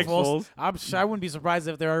Nick Nick Foles. I wouldn't be surprised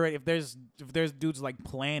if they're already if there's dudes like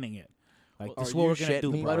planning it. Like Well, this is are what you we're gonna shitting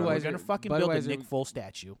do, me, bro. bro? We're Budweiser- gonna fucking build a Budweiser- Nick Foles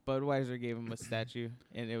statue. Budweiser gave him a statue,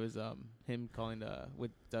 and it was him calling with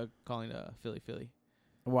Doug calling Philly.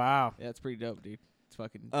 Wow. Yeah, that's pretty dope, dude. It's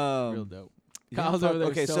fucking Um, real dope. yeah, Kyle's fuck- over there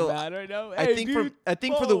okay, so so bad right now. I Hey, think dude, for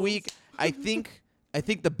the Foles. week, I think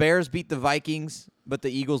the Bears beat the Vikings, but the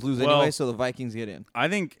Eagles lose Well- anyway, so the Vikings get in. I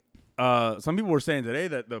think some people were saying today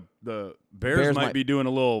that the Bears, Bears might might- be doing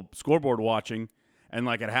a little scoreboard watching, and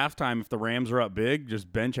like at halftime, if the Rams are up big,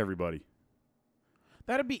 just bench everybody.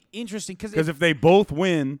 That'd be interesting Because if they both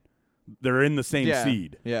win, they're in the same Yeah.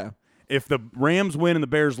 seed. Yeah. If the Rams win and the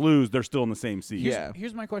Bears lose, they're still in the same seed. Yeah.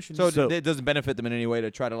 here's my question. So, So- it doesn't benefit them in any way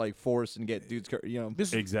to try to like force and get dudes,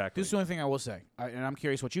 this, Exactly. This is the only thing I will say, and I'm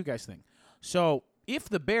curious what you guys think. So if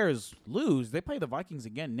the Bears lose, they play the Vikings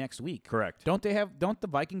again next week. Correct. Don't the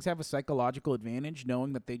Vikings have a psychological advantage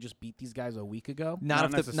knowing that they just beat these guys a week ago? Not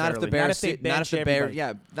if the necessarily. Bears Not if they sit- not if the bench Bears everybody.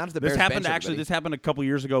 yeah not if the This Bears happened bench actually. everybody. This happened a couple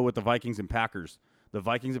years ago with the Vikings and Packers. The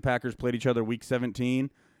Vikings and Packers played each other week 17.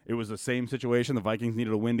 It was the same situation. The Vikings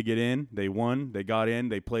needed a win to get in. They won. They got in.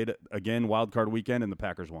 They played again wild card weekend, and the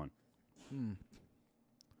Packers won. Damn,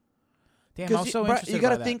 I'm 'Cause so bro, interested. you got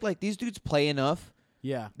to by that. think like these dudes play enough.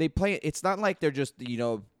 Yeah. They play. It's not like they're just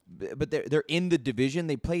but they're in the division.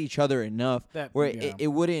 They play each other enough That- where yeah. it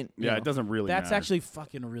wouldn't. you Yeah, know, it doesn't really That's matter. actually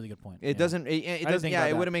fucking a really good point. It Yeah. doesn't. It didn't doesn't. think Yeah, about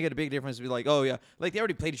it that. wouldn't make it a big difference to be like, oh yeah, like they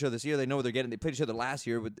already played each other this year. They know what they're getting. They played each other last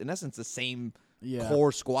year with, in essence, the same Yeah.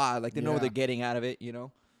 core squad. Like they know what Yeah. they're getting out of it.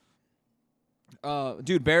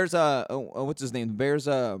 Dude, Bears. What's his name? Bears.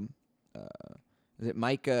 Is it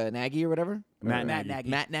Mike Nagy or whatever? Matt Or- Nagy.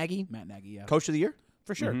 Matt Nagy, Matt Nagy, yeah. Coach of the Year.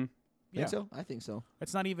 For sure. Mhm. Yeah. Think so? I think so.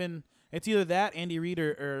 It's not even. It's either that, Andy Reid,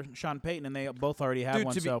 or Sean Payton, and they both already have Dude,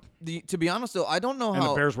 one. to be honest though, I don't know And how.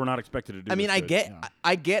 the Bears were not expected to do. I mean, this I good. get, Yeah.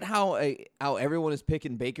 I get how everyone is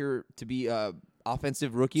picking Baker to be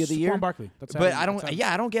offensive rookie of the year. Saquon Barkley. That's But how- I don't. that's how-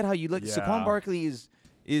 Yeah, I don't get how you look. Yeah. Saquon Barkley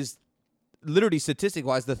is literally statistic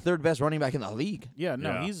wise the third best running back in the league. Yeah, no,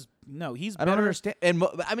 Yeah. he's I don't better. understand. And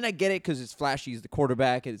I mean, I get it because it's flashy. He's the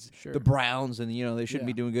quarterback. It's Sure. the Browns, and they shouldn't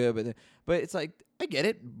be Yeah. doing good. But it's like I get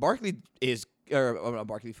it. Barkley is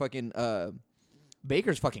Barkley fucking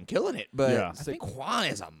Baker's fucking killing it, but Yeah.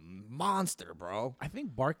 Saquon is a monster, bro. I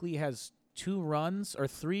think Barkley has 2 runs or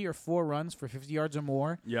 3 or 4 runs for 50 yards or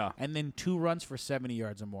more. Yeah. And then 2 runs for 70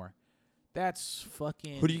 yards or more. That's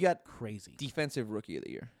fucking Who do you got? crazy. Defensive Rookie of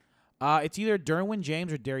the Year, It's either Derwin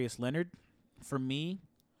James or Darius Leonard. For me,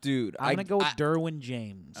 dude. I'm going to go with Derwin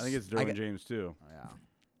James. I think it's Derwin James too.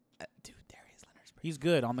 Yeah. Dude, Darius Leonard's He's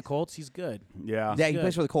good. On the Colts, he's good. Yeah. Yeah, he good.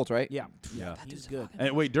 plays for the Colts, right? Yeah. Yeah. He's good.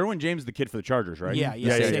 And wait, Derwin James is the kid for the Chargers, right? Yeah,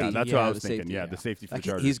 yeah. safety. That's Yeah, what I was the thinking. safety, Yeah, yeah. the safety for the Like,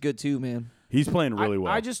 Chargers. he's good too, man. He's playing really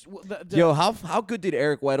well. I just Yo, how good did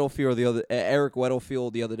Eric Weddle feel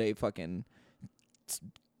the other day? Fucking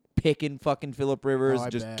picking fucking Phillip Rivers, Oh, I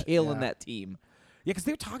just bet, killing yeah. that team. Yeah, because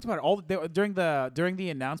they talked about it all during the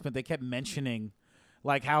announcement. They kept mentioning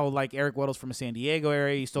like how like Eric Weddle's from a San Diego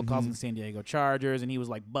area. He still calls them the San Diego Chargers, and he was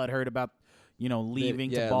like butthurt about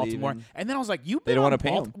leaving to Baltimore. leaving. And then I was like, you've They been don't on wanna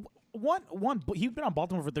pay him. He's been on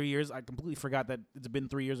Baltimore for 3 years. I completely forgot that it's been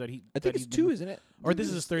 3 years that he. I think it's 2, isn't it? Or this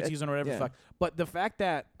is his 3rd season or whatever. Yeah. The fuck. But the fact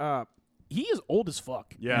that he is old as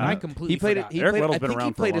fuck. Yeah. and I He completely He played it. forgot. He Eric played. Weddle's I been think he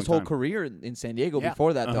around for a played his long whole time. career in San Diego Yeah.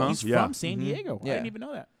 before that, though. He's Yeah. from San Diego. I Yeah. didn't even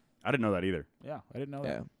know that. I didn't know that either. Yeah, I didn't know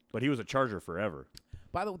Yeah, that. But he was a Charger forever.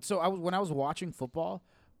 By the way, so when I was watching football,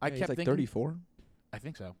 I he's kept like thinking 34. I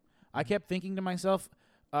think so. I kept thinking to myself,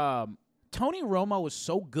 Tony Romo was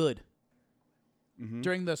so good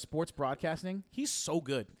during the sports broadcasting. He's so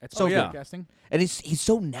good at sports yeah. broadcasting. And he's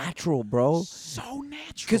so natural, bro. So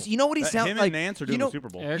natural. Because you know what he Him sounds and like. Nance are you doing know, the Super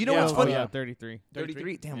Bowl. Eric You know what's Weddle, funny? Yeah, 33.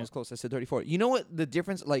 33. Damn, I was close. I said 34. You know what the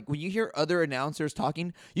difference? Like when you hear other announcers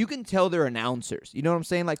talking, you can tell they're announcers. You know what I'm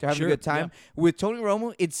saying? Like they're having Sure, a good time. With Tony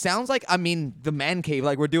Romo, it sounds like the man cave,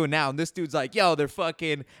 like we're doing now. And this dude's like, yo, they're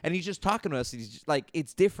fucking, and he's just talking to us. He's just like,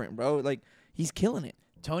 it's different, bro. Like he's killing it,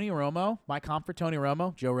 Tony Romo, my comp for Tony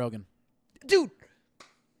Romo, Joe Rogan. dude.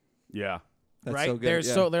 Yeah. That's right? so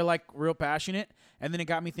good. They're like real passionate, and then it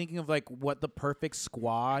got me thinking of like what the perfect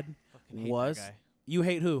squad hate that was. guy. You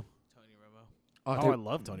hate who? Tony Romo. Oh, dude. I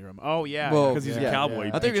love Tony Romo. Oh yeah, Well, Because he's yeah, a cowboy. yeah. He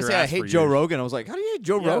I thought you were beat gonna your say I ass hate for Joe years. Rogan. I was like, how do you hate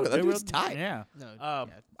Joe Rogan? That they dude's were- tight. Yeah. No,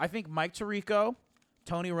 I think Mike Tirico,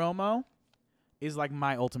 Tony Romo, is like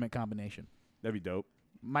my ultimate combination. That'd be dope.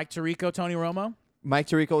 Mike Tirico, Tony Romo. Mike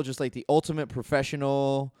Tirico, just like the ultimate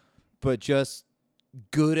professional, but just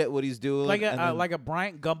good at what he's doing. Like and then- a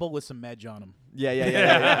Bryant Gumbel with some edge on him. yeah.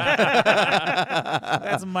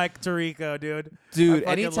 That's Mike Tirico, dude. Dude, I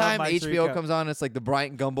fucking love anytime Mike HBO Tirico. comes on, it's like the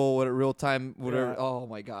Bryant Gumbel, what real time, whatever. Yeah. Oh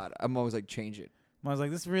my god, I'm always like, change it. I was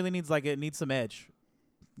like, this really needs some edge.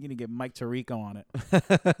 You need to get Mike Tirico on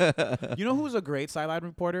it. You know who's a great sideline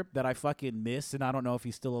reporter that I fucking miss, and I don't know if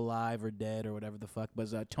he's still alive or dead or whatever the fuck,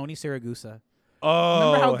 was Tony Siragusa.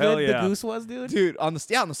 Oh, Remember how hell good yeah. the Goose was, dude? Dude, on the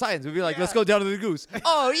sides, we'd be like, let's Yeah. go down to the Goose.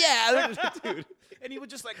 Oh yeah, dude. And he would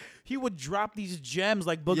just he would drop these gems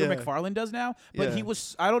like Booger Yeah. McFarlane does now. But Yeah. he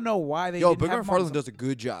was, I don't know why they Yo, didn't Booger have him on McFarlane does a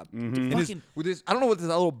good job. Mhm. And his- Fucking- with this, I don't know what this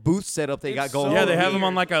little booth setup they got It's going. so Yeah, on. they have him weird.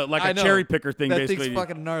 on like a I know. cherry picker thing, That basically. thing's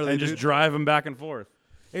fucking gnarly, and dude. just drive him back and forth.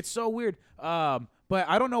 It's so weird. But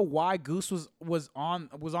I don't know why Goose was on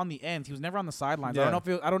the end. He was never on the sidelines. Yeah.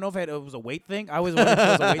 I don't know if it was a weight thing. I always wondered if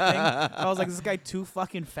it was a weight thing. I was like, is this guy too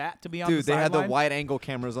fucking fat to be on Dude, the they sideline? had the wide angle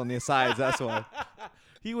cameras on the sides. That's why.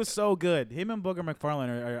 He was so good. Him and Booger McFarlane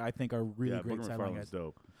are I think are really Yeah, great Booger sideline McFarlane's guys.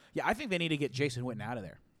 dope. Yeah, I think they need to get Jason Witten out of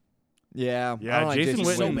there. Yeah, I Yeah, don't like Jason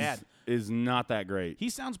He's so Witten bad. is not that great.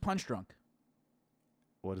 He sounds punch drunk.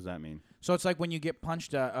 What does that mean? So it's like when you get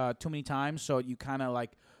punched too many times, so you kind of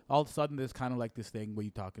like all of a sudden there's kind of like this thing where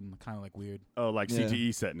you talking kind of like weird. Oh, like Yeah.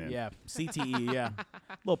 CTE setting in. Yeah, CTE. Yeah,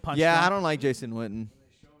 little punch. Yeah, drunk. I don't like Jason Witten.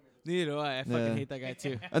 Neither do I. I fucking Yeah. hate that guy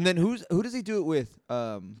too. And then who does he do it with?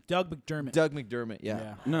 Doug McDermott. Doug McDermott. Yeah.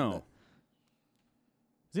 Yeah. No,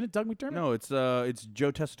 Isn't it Doug McDermott? no, it's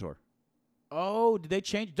Joe Tessitore. Oh, did they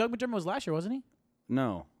change? Doug McDermott was last year, wasn't he?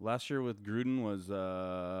 No, last year with Gruden was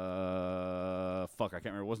fuck. I can't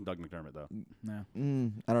remember. It wasn't Doug McDermott though. No.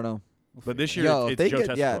 I don't know. But this year Yo, if it's they Joe get,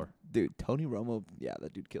 Tessitore. yeah, dude, Tony Romo. Yeah,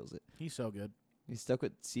 that dude kills it. He's so good. He's stuck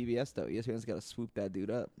with CBS though. ESPN's got to swoop that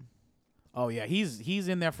dude up. Oh yeah, he's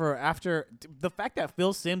in there for after the fact that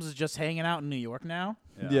Phil Simms is just hanging out in New York now.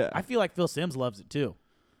 I feel like Phil Simms loves it too,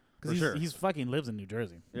 For because sure. he's fucking lives in New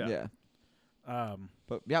Jersey. Yeah.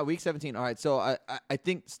 But yeah, week 17. All right, so I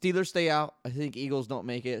think Steelers stay out. I think Eagles don't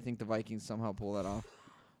make it. I think the Vikings somehow pull that off.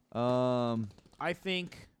 I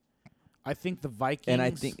think the Vikings And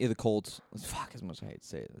I think the Colts. Fuck, as much as I hate to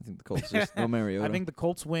say it, I think the Colts just no Mariota. I think the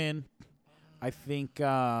Colts win. I think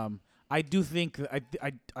I do think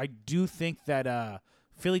that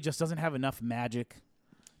Philly just doesn't have enough magic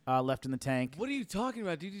left in the tank. What are you talking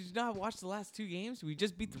about, dude? Did you not watch the last 2 games? We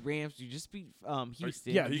just beat the Rams. You just beat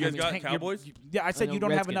Houston. Yeah, You guys got Cowboys? Yeah, I said know, you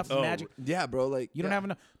don't have Redskins. enough Oh. magic. Yeah, bro. Like You don't have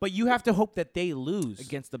enough, but you have to hope that they lose.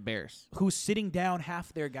 Against the Bears. Who's sitting down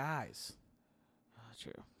half their guys?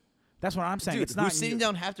 True. That's what I'm saying. Dude, It's not who's sitting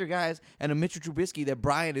down half their guys and a Mitchell Trubisky that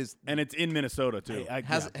Brian is And it's in Minnesota too.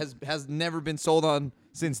 has never been sold on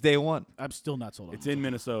since day one. I'm still not sold on. It's in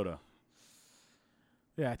Minnesota.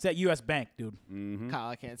 Yeah, it's at U.S. Bank, dude. Kyle,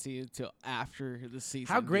 I can't see you until after the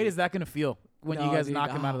season. How great is that going to feel when you No, guys dude,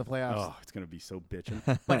 knock them out oh. of the playoffs? Oh, it's gonna be so bitching.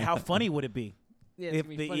 But how funny would it be? Yeah, it's if gonna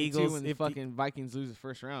be the funny Eagles- too when the if the- fucking Vikings lose the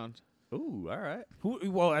first round. Ooh, all right.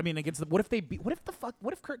 Well, I mean, against the what if they beat? What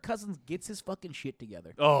if Kirk Cousins gets his fucking shit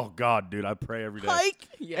together? Oh God, dude, I pray every day.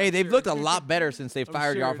 Yeah, Hey, they've sure. looked a lot better since they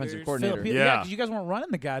fired your sure, offensive dude. coordinator. Yeah. because you guys weren't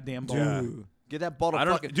running the goddamn ball. Dude. Get that ball to I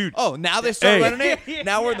don't- fucking dude. Oh, now they start Hey. running it.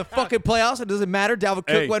 Now we're in the fucking playoffs. It doesn't matter. Dalvin Cook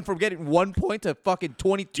Hey. went from getting 1 point to fucking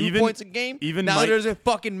 22 Even- points a game. even now Mike- it doesn't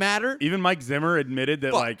fucking matter. Even Mike Zimmer admitted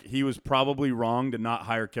that Fuck. like he was probably wrong to not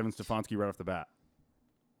hire Kevin Stefanski right off the bat.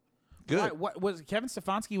 Good. Why- what was Kevin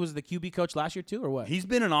Stefanski was the QB coach last year too, or what? He's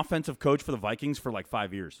been an offensive coach for the Vikings for like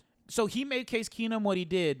 5 years. So he made Case Keenum what he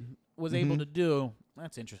did was able to do.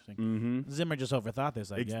 That's interesting. Mm-hmm. Zimmer just overthought this.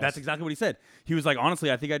 I guess That's exactly what he said. He was like, honestly,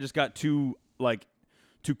 I think I just got too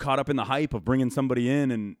caught up in the hype of bringing somebody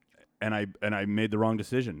in, and I made the wrong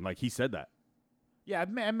decision. Like he said that. Yeah,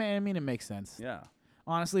 I mean it makes sense. Yeah.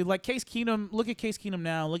 Honestly, like Case Keenum. Look at Case Keenum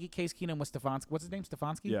now. Look at Case Keenum with Stefanski. What's his name?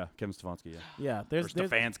 Stefanski. Yeah, Kevin Stefanski. Yeah. Yeah. Or There's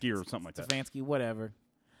Stefanski or something like that. Stefanski. Whatever.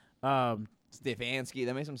 Stefanski.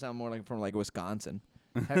 That makes him sound more like from like Wisconsin.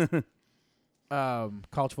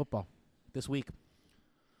 College football this week.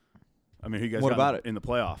 I mean, who you guys What got about it? in the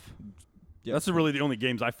playoff? Yeah. That's really the only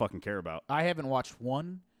games I fucking care about. I haven't watched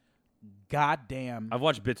one goddamn. I've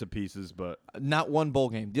watched bits and pieces, but Not one bowl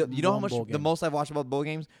game. You know how One much bowl the game. most I've watched about bowl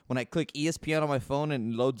games? When I click ESPN on my phone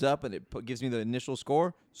and it loads up and it gives me the initial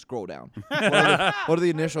score, scroll down. what are the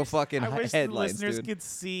initial fucking I wish the headlines, listeners dude? could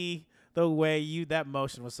see the way that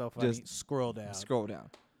motion was so funny. Just scroll down. Scroll down.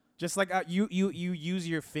 Just like you use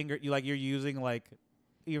your finger. You're using like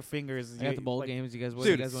your fingers. I got the bowl games. You guys, what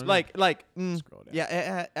Dude, you guys want Scroll down.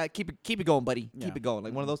 yeah, keep it going, buddy. Yeah. Keep it going.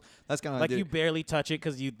 Like one of those. That's kind of Like you barely touch it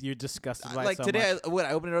because you're disgusted by like it so today. much. When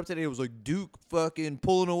I opened it up today, it was like Duke fucking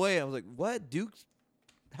pulling away. I was like, what? Duke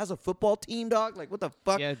has a football team, dog? Like what the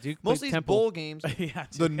fuck? Yeah, Duke Most of played these Temple. bowl games, Yeah,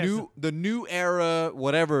 the dude, new era,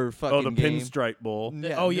 whatever fucking the game. Pinstripe Bowl.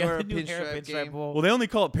 Oh yeah, era the new era Pinstripe game. Bowl. Well, they only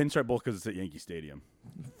call it Pinstripe Bowl because it's at Yankee Stadium.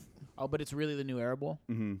 Oh, but it's really the new era bowl.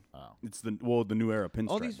 Mm-hmm. Oh. It's the new era Pinstripe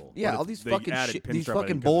All these, Bowl. yeah, But all it's- these they fucking added shit, Pinstripe, these I think,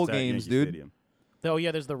 fucking 'cause bowl it's at games, Yankee dude. Stadium. Oh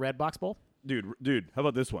yeah, there's the Red Box Bowl. Dude, how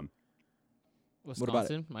about this one? Wisconsin, What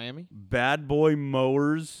about it? Miami. Bad Boy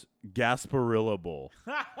Mowers Gasparilla Bowl.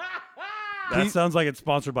 That sounds like it's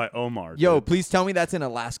sponsored by Omar. Yo, dude. please tell me that's in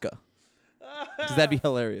Alaska. Because that'd be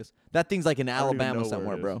hilarious. That thing's like in don't even know Alabama where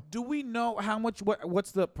somewhere, it is. bro. Do we know how much?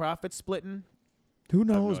 What's the profit splitting? Who have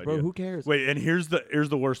no knows, bro? idea. Who cares? Wait, and here's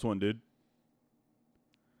the worst one, dude.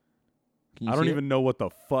 Can you I don't see it? even know what the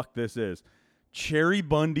fuck this is. Cherry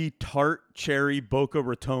Bundy Tart Cherry Boca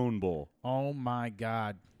Raton Bowl. Oh my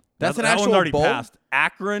God. That's an that actual one's already bowl? passed.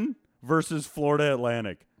 Akron versus Florida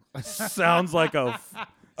Atlantic. Sounds like a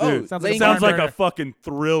Oh, dude, sounds like a sounds barn like a burner. fucking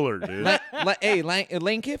thriller, dude. Hey,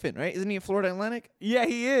 Lane Kiffin, right? Isn't he a Florida Atlantic? Yeah,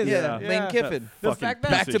 he is. Yeah, Lane Kiffin. The Fucking fact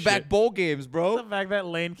that- piece of Back-to-back shit. bowl games, The bro. fact that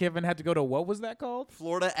Lane Kiffin had to go to what was that called?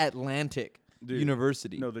 Florida Atlantic Dude,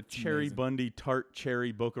 University. No, the Cherry amazing. Bundy Tart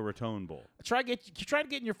Cherry Boca Raton Bowl. Try to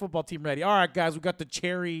get your football team ready. All right, guys, we got the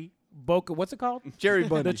Cherry Boca. What's it called? Cherry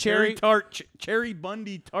Bundy. The Cherry. Cherry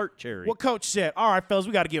Bundy Tart Cherry. What coach said? All right, fellas,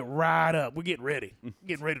 we got to get right up. We're getting ready.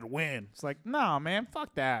 Getting ready to win. It's like, no, man,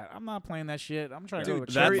 fuck that. I'm not playing that shit. I'm trying to go to a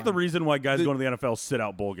That's cherry. the reason why guys The- going to the NFL sit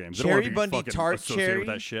out bowl games. They don't Cherry want to be Bundy fucking Tart associated Cherry with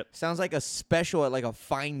that shit. sounds like a special at like a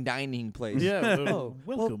fine dining place. Yeah. Oh,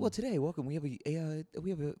 welcome. well, today, welcome. We have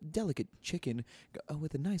a delicate chicken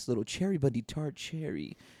with a nice little Cherry Bundy Tart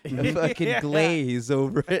Cherry, a fucking Yeah. glaze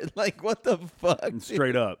over it. Like what the fuck? dude?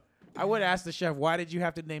 Straight up. I would ask the chef, why did you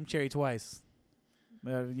have to name Cherry twice? You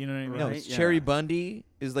know what I mean? No, Right? it's Yeah. Cherry Bundy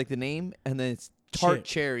is like the name, and then it's Tart Shit.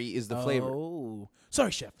 Cherry is the flavor. Oh,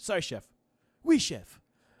 sorry, chef. Oui, chef.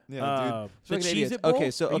 Yeah, the Fucking Cheez idiots. It Bowl?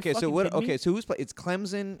 Okay, so Are you okay, so fucking what? kidding me? Okay, so who's play? It's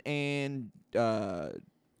Clemson and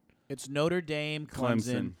It's Notre Dame,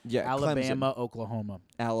 Clemson, Yeah, Alabama, Oklahoma.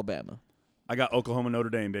 Alabama. I got Oklahoma Notre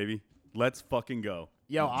Dame, baby. Let's fucking go.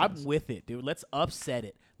 Yo, I'm with it, dude. Let's upset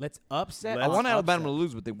it. Let's upset. I want on Alabama to upset.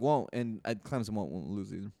 lose, but they won't, and Clemson won't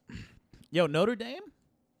lose either. Yo, Notre Dame,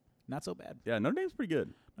 not so bad. Yeah, Notre Dame's pretty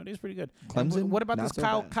good. Notre Dame's pretty good. Clemson, And what about not this so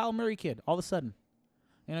Kyle bad. Kyle Murray kid? All of a sudden,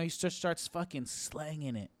 You know, he just starts fucking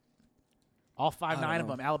slanging it. All 5'9" don't of know.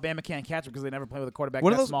 them. Alabama can't catch him because they never play with a quarterback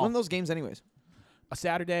One that of those small. one of those games, anyways. A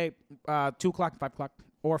Saturday, 2 o'clock, 5 o'clock,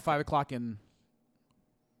 or 5 o'clock in.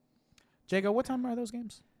 Jago, what time are those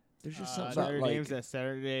games? There's just something about, Saturday like, games at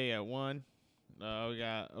Saturday at 1. We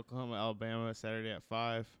got Oklahoma, Alabama Saturday at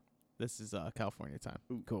 5. This is California time.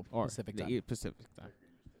 Cool. Or Pacific the time. Pacific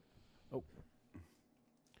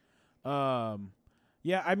time.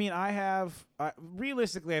 Yeah, I mean,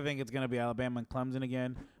 realistically, I think it's going to be Alabama and Clemson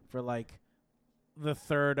again for, like, the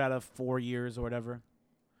 3rd out of 4 years or whatever.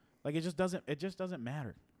 Like, it just doesn't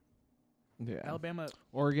matter. Yeah. Alabama.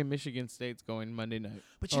 Oregon, Michigan State's going Monday night.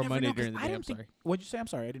 But you or never Monday know, 'cause during the I day. didn't I'm think. sorry. What'd you say? I'm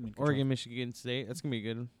sorry. I didn't mean to cut you Oregon, off. Michigan State. That's going to be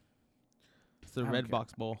good. It's the I don't Red care.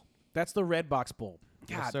 Box Bowl. That's the Red Box Bowl.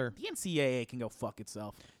 Yes, God, sir. the NCAA can go fuck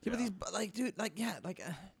itself. Yeah, but these, like, dude, like, yeah, like,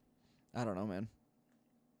 I don't know, man.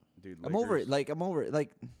 Dude, I'm over Lakers. it. Like, I'm over it.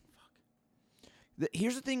 Like,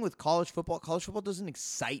 here's the thing with college football. College football doesn't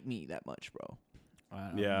excite me that much, bro.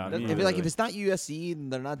 Yeah, That- me if, either, like, if really. it's not USC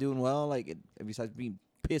and they're not doing well, like, besides being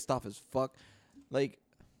pissed off as fuck, like,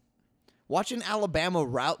 watching Alabama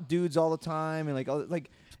route dudes all the time and, like, it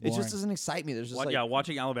boring. just doesn't excite me. There's just, like,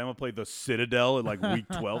 watching Alabama play the Citadel in like week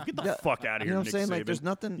 12. Get the Yeah, fuck out of you here, know what I'm Nick saying? Saban. Like, there's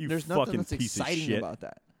nothing You that's fucking piece of exciting shit. about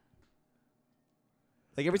that.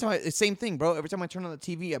 Like, every time, same thing, bro. Every time I turn on the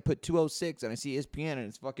TV, I put 206 and I see ESPN and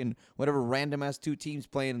it's fucking whatever random ass 2 teams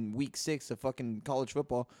playing in week 6 of fucking college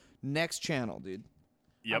football. Next channel, dude.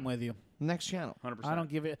 Yep. I'm with you. Next channel. 100%. I don't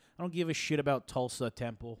give a shit about Tulsa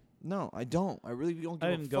Temple. No, I don't. I really don't give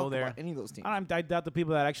I a didn't fuck go there. about any of those teams. I doubt the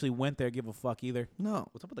people that actually went there give a fuck either. No.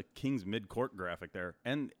 What's up with the Kings mid-court graphic there?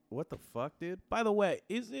 And what the fuck, dude? By the way,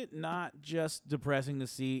 is it not just depressing to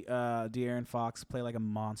see De'Aaron Fox play like a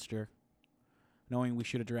monster, knowing we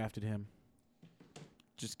should have drafted him?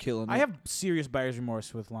 Just killing I it. have serious buyer's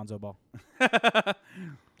remorse with Lonzo Ball.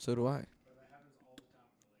 So do I.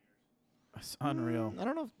 It's unreal. I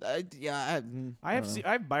don't know. I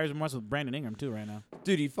have buyer's remorse with Brandon Ingram too right now.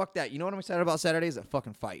 Dude, fuck that. You know what I'm excited about Saturday is a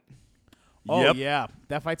fucking fight. Oh Yep. yeah,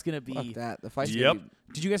 that fight's gonna be. Fuck that. The fight's Yep. gonna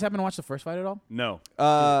be, Did you guys happen to watch the first fight at all? No.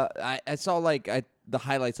 I saw like the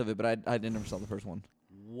highlights of it, but I never saw the first one.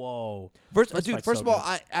 Whoa. First First dude, fight's first so of all,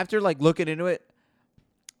 good. after like looking into it,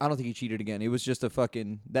 I don't think he cheated again. It was just a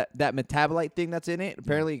fucking that metabolite thing that's in it.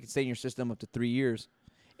 Apparently, it can stay in your system up to 3 years,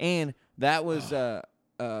 and that was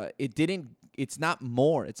it didn't. It's not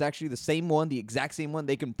more. It's actually the same one, the exact same one.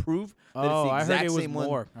 They can prove that it's Oh, the I exact heard it was same one.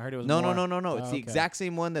 more. I heard it was No, more. no. It's Oh, the okay. exact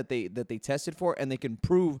same one that they tested for, and they can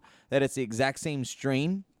prove that it's the exact same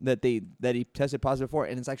strain that he tested positive for,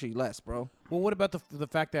 and it's actually less, bro. Well, what about the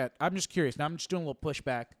fact that I'm just curious. Now I'm just doing a little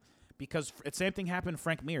pushback because the same thing happened to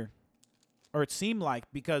Frank Mir, or it seemed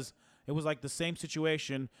like, because it was like the same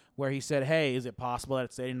situation where he said, "Hey, is it possible that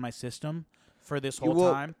it stayed in my system for this whole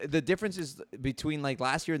Well, time?" the difference is between like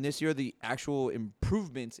last year and this year, the actual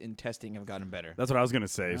improvements in testing have gotten better. That's what I was going to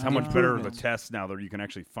say. Is how much better are the Improvements. tests now that you can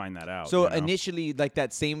actually find that out. So you know? initially, like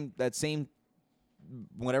that same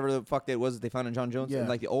whatever the fuck that was that they found in John Jones, Yeah.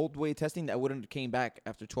 like the old way of testing, that wouldn't have came back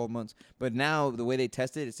after 12 months. But now the way they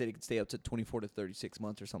tested, it said it could stay up to 24 to 36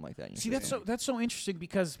 months or something like that. See, that's so interesting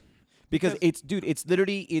because because it's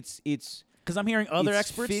literally it's I'm hearing other it's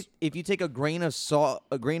experts. if you take a grain of salt,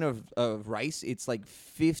 a grain of rice, it's like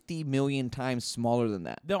 50 million times smaller than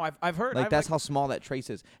that. No, I've heard. Like I've, that's how small that trace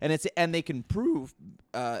is, and they can prove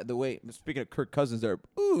the way. Speaking of Kirk Cousins, there,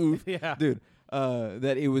 ooh, Yeah. dude,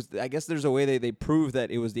 that it was. I guess there's a way they prove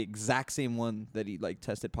that it was the exact same one that he like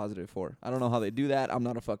tested positive for. I don't know how they do that. I'm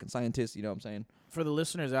not a fucking scientist. You know what I'm saying? For the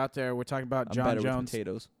listeners out there, we're talking about I'm John better Jones. with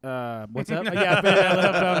potatoes. What's up? Yeah,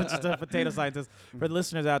 I'm just a potato scientist. For the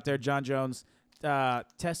listeners out there, John Jones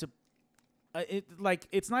tested.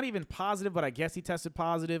 It's not even positive, but I guess he tested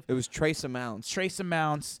positive. It was trace amounts. Trace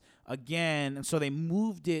amounts again, and so they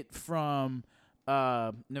moved it from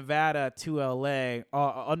Nevada to LA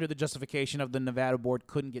under the justification of the Nevada board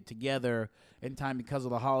couldn't get together in time because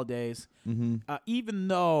of the holidays. Mm-hmm. Even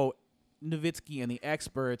though Nowitzki and the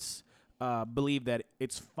experts believe that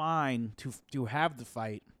it's fine to have the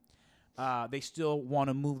fight, they still want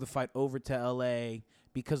to move the fight over to LA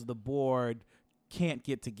because the board can't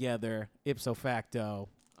get together ipso facto.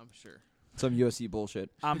 I'm sure. Some USC bullshit.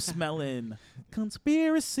 I'm smelling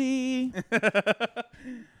conspiracy.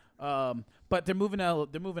 But they're moving to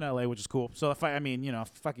LA, which is cool. So if fucking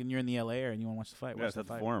you're in the LA area and you want to watch the fight, yeah, watch it's the at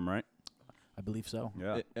the fight. forum, right? I believe so.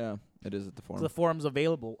 Yeah. It is at the So forum. the forum's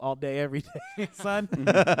available all day, every day, son. You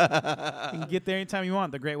can get there anytime you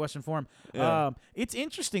want. The Great Western Forum. Yeah. It's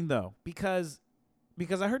interesting though because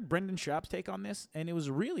because I heard Brendan Schaub's take on this, and it was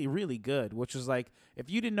really, really good. Which was like, if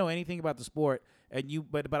you didn't know anything about the sport, and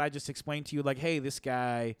but I just explained to you like, hey, this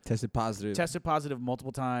guy Tested positive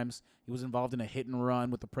multiple times. He was involved in a hit and run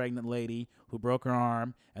with a pregnant lady who broke her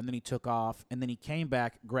arm, and then he took off, and then he came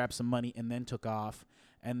back, grabbed some money, and then took off,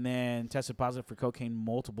 and then tested positive for cocaine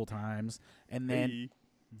multiple times, and then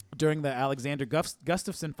during the Alexander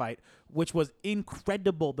Gustafsson fight, which was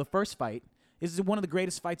incredible, the first fight. This is one of the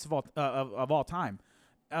greatest fights of all time.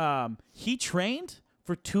 He trained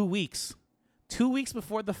for 2 weeks. 2 weeks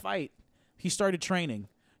before the fight, he started training.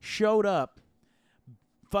 Showed up,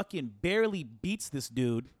 fucking barely beats this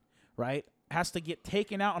dude, right? Has to get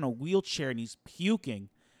taken out on a wheelchair, and he's puking.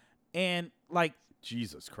 And, like...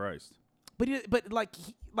 Jesus Christ. But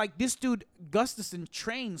this dude, Gustafsson,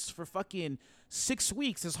 trains for fucking 6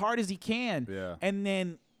 weeks as hard as he can. Yeah. And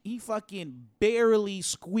then he fucking barely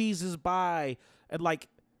squeezes by. And, like,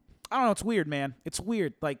 I don't know. It's weird, man. It's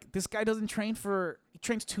weird. Like, this guy doesn't train he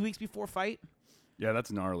trains 2 weeks before fight. Yeah,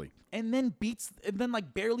 that's gnarly. And then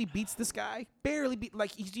barely beats this guy.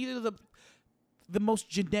 Like, he's either the most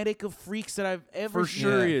genetic of freaks that I've ever For seen.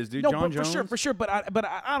 sure he is, dude. No, John but Jones? for sure. But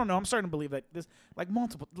I don't know. I'm starting to believe that this, like,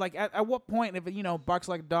 multiple, like, at what point, if it, barks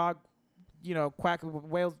like a dog, quack like a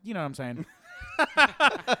whale, you know what I'm saying?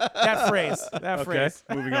 That phrase. Okay,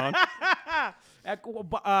 moving on.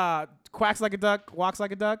 Quacks like a duck, walks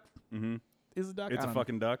like a duck. Mm-hmm. Is a duck? It's I a don't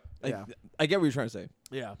fucking duck. Yeah. I get what you're trying to say.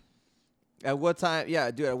 Yeah. At what time? Yeah,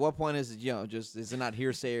 dude. At what point is it? Just is it not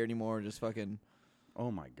hearsay anymore? Just fucking.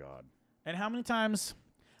 Oh my God. And how many times?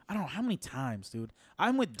 I don't know how many times, dude.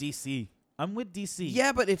 I'm with DC.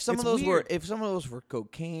 Yeah, but if some It's of those weird. were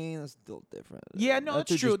cocaine, that's still different. Yeah, no, That that's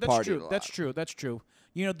dude true. just That's partied true. a That's lot. true. That's true.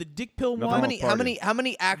 The dick pill Nothing one. wrong How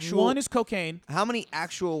many actual? One is cocaine. How many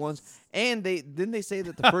actual ones? And they say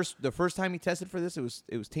that the first time he tested for this, it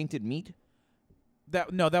was tainted meat.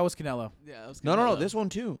 That was Canelo. Yeah, that was No, Canelo. this one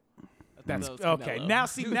too. That's That was okay. Canelo. Now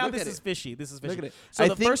see, Dude, now look this at is it. fishy. This is fishy. Look at it. So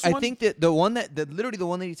the I first one, think that the one that literally the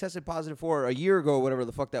one that he tested positive for a year ago, whatever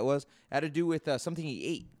the fuck that was, had to do with something he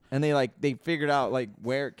ate, and they figured out like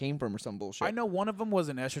where it came from or some bullshit. I know one of them was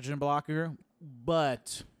an estrogen blocker,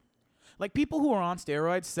 but like people who are on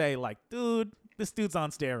steroids say like, dude, this dude's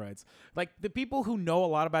on steroids. Like the people who know a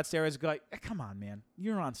lot about steroids go like, come on, man,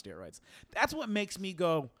 you're on steroids. That's what makes me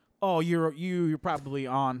go, oh, you're probably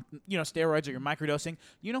on steroids or you're microdosing.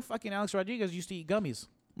 Fucking Alex Rodriguez used to eat gummies.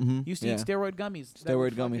 Mm-hmm. Used to eat steroid gummies. That Steroid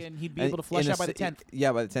would gummies. fucking- He'd be And able to flush in out by the a 10th.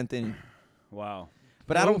 Yeah, by the 10th inning. Wow.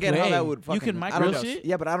 But I don't get how way. that would You fucking. can I don't- microdose.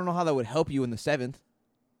 Yeah, but I don't know how that would help you in the 7th.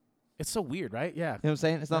 It's so weird, right? Yeah. You know what I'm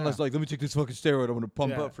saying? It's not Yeah. just like, let me take this fucking steroid. I'm gonna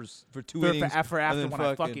pump Yeah. up for 2 For innings. after and then when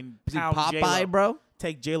I fucking is he pound Popeye, J-Lo. bro?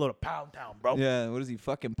 Take J-Lo to Pound Town, bro. Yeah. What is he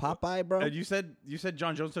fucking Popeye, bro? And you said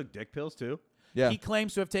John Jones took dick pills too? Yeah. He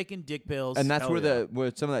claims to have taken dick pills. And that's Hell where yeah. where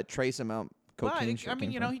some of that trace amount Well, cocaine. shit I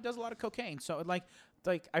mean, came from. he does a lot of cocaine. So like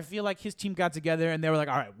I feel like his team got together and they were like,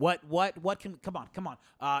 all right, what can come on.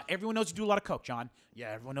 Everyone knows you do a lot of coke, John. Yeah,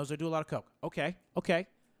 everyone knows I do a lot of coke. Okay.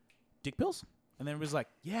 Dick pills? And then it was like,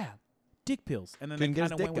 yeah, dick pills. And then Couldn't they get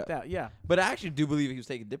his kind of went dick with up. that. Yeah. But I actually do believe he was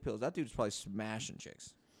taking dip pills. That dude's probably smashing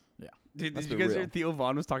chicks. Yeah. Did Let's you be guys real. hear Theo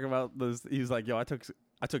Vaughn was talking about this? He was like, yo, I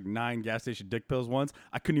took 9 gas station dick pills once.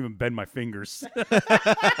 I couldn't even bend my fingers. God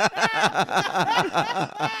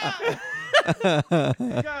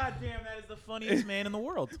damn, that is the funniest man in the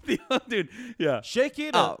world. Dude, yeah. Shake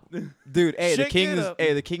it Oh, up. dude, hey, Shake it up.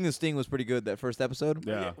 the King of Sting was pretty good that first episode.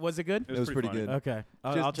 Yeah. Was it good? It was pretty funny. good. Okay.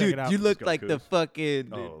 I'll Just- check dude, it out. you look go, like the Coos. fucking.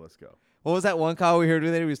 Oh, let's go. What was that one call we heard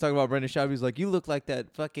today? He was talking about Brendan Schaub. He's like, you look like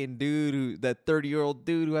that fucking dude, that 30-year-old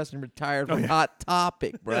dude who hasn't retired from Hot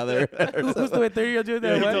Topic, brother. Who's the 30-year-old dude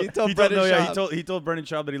Yeah, that? he What? told Brendan Schaub. he told Brendan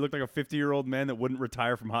Schaub that he looked like a 50-year-old man that wouldn't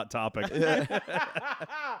retire from Hot Topic.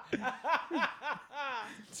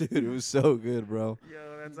 Dude, it was so good, bro. Yo,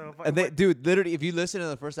 that's so funny. And they, dude, literally, if you listen to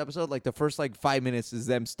the first episode, like the first 5 minutes is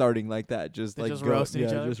them starting like that, just They like just roasting each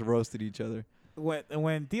other? just roasted each other.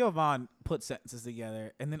 When Theo Vaughn put sentences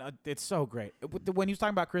together, and then it's so great. When he was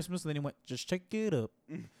talking about Christmas, and then he went, "Just shake it up,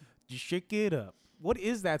 just shake it up." What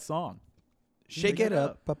is that song? Shake it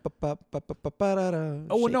up. Oh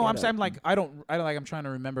well, no, I'm saying like I don't like. I'm trying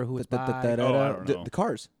to remember who it's by. I don't know. The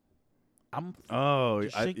Cars. I'm Oh,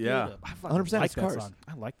 just shake it yeah. up. I fucking 100% like it's that Cars. song.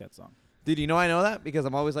 I like that song. Dude, you know I know that because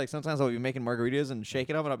I'm always like, sometimes I'll be making margaritas and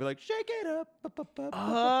shaking them, and I'll be like, shake it up.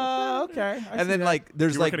 Oh, okay. I And see then that. like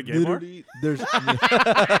there's You work like at a game bar? literally there's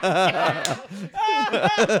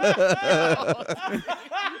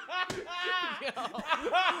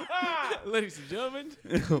Ladies and gentlemen.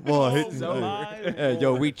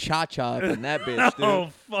 Yo, we cha-cha up in that bitch, dude. Oh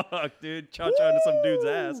fuck, dude! Cha-cha into some dude's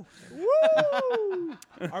ass.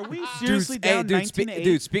 Are we seriously Dude, hey, down dude, 19 to 8?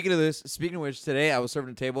 dude, speaking of which, today I was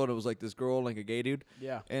serving a table and it was like this girl, like a gay dude.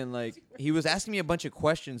 Yeah. And like he was asking me a bunch of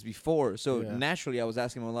questions before, so Yeah. naturally I was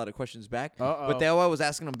asking him a lot of questions back. Uh-oh. But then all I was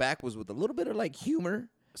asking him back was with a little bit of like humor.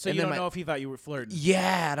 So and you then don't know if he thought you were flirting.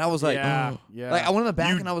 Yeah, and I was like, Yeah, oh. yeah. Like I went in the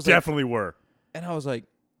back You and I was definitely were.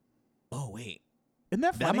 oh wait, Isn't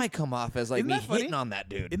that funny? that might come off as like Isn't me that funny? hitting on that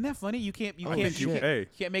dude. Isn't that funny? You can't Oh, you shit. Hey,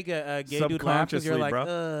 can't make a gay dude laugh because you're Subconsciously, like, bro.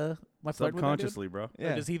 am I flirting with that dude? subconsciously, bro. Or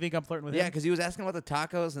Yeah. does he think I'm flirting with Yeah, him? because he was asking about the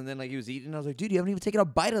tacos, and then like he was eating. And I was like, dude, you haven't even taken a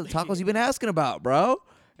bite of the tacos you've been asking about, bro.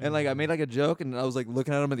 And like I made like a joke, and I was like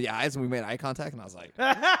looking at him in the eyes, and we made eye contact, and I was like,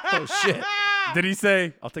 oh shit. Did he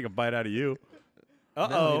say, "I'll take a bite out of you"? No,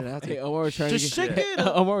 he Uh-oh. didn't have to. Hey, Omar was trying Just to shake get it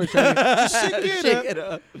up. Omar was trying to, Just shake Shake it it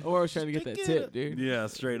up. Omar was trying to get that Shake it tip, up. dude. Yeah,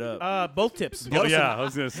 straight up. Both tips. Oh yeah, I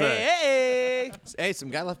was gonna say. Hey. Hey, some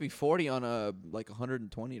guy left me 40 on like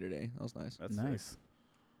 120 today. That was nice. That's Nice.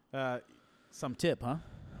 Some tip, huh?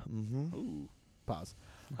 Mm-hmm. Ooh. Pause.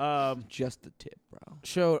 Just the tip, bro.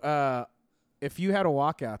 Show. If you had a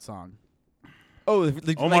walkout song, Oh,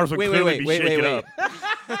 Omar's would clearly be shaken up.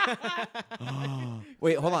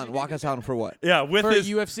 Wait, hold on. Walk us out for what? Yeah, with For his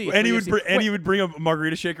UFC, and he for would UFC. and he would bring a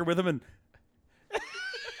margarita shaker with him, and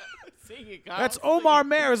that's Omar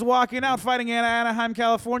Mares walking out fighting in Anaheim,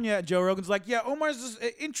 California. Joe Rogan's like, yeah, Omar's just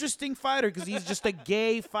an interesting fighter because he's just a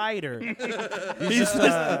gay fighter. he's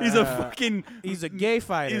a fucking He's a gay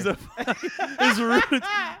fighter. he's a his roots.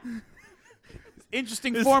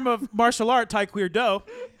 interesting form of martial art, Thai Queer Do.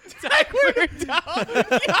 His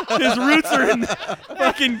roots are in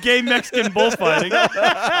fucking gay Mexican bullfighting.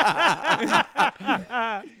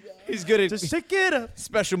 He's good at Just shake it up.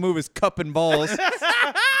 special move is cupping balls.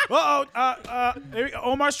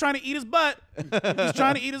 Omar's trying to eat his butt. He's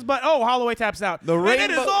trying to eat his butt. Oh, Holloway taps out. The and it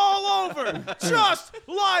rainbow- is all over. Just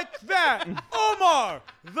like that. Omar,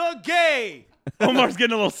 the gay Omar's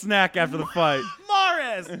getting a little snack after the fight.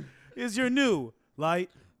 Mares is your new light.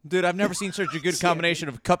 Dude, I've never seen such a good combination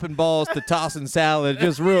of cupping balls to tossing salad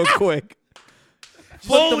just real quick.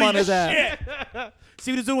 Flipped him on his ass.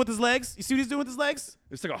 See what he's doing with his legs? You see what he's doing with his legs?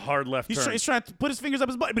 It's like a hard left turn. He's trying to put his fingers up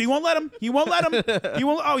his butt, but he won't let him. He won't let him. He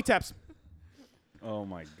won't. Oh, he taps. Oh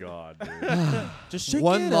my god, dude. Just shake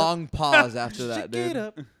One it long pause after up. that, Shake dude. it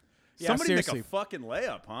up. Yeah, Somebody seriously. make a fucking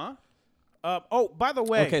layup, huh? Oh, by the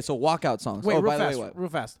way. Okay, so walkout songs. Wait, oh, real by fast, the way, what? real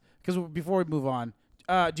fast. Because before we move on,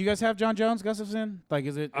 do you guys have John Jones, Gustafson? Like,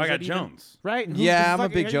 is it? I is got it even- Jones. right? Who- Yeah, I'm a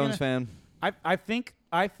fuck- big are you Jones gonna- fan. I think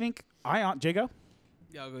Jago.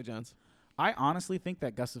 Yeah, I'll go Jones. I honestly think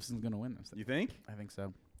that Gustafson's gonna win this. You think? I think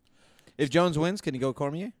so. If Jones wins, can he go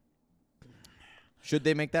Cormier? Should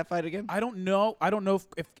they make that fight again? I don't know. I don't know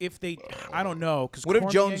if they. I don't know because What if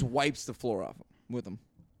Jones wipes the floor off with him?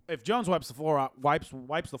 If Jones wipes the floor off,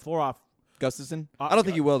 wipes the floor off. Gustafson? I don't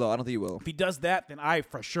think he will, though. I don't think he will. If he does that, then I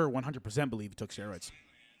for sure 100% believe he took steroids.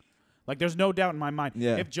 Like, there's no doubt in my mind.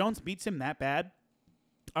 Yeah. If Jones beats him that bad,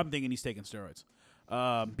 I'm thinking he's taking steroids.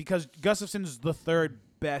 Because Gustafson's the third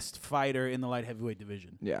best fighter in the light heavyweight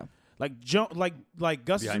division. Yeah. Like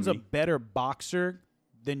Gustafson's a me. better boxer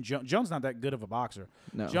than Jones. Jones not that good of a boxer.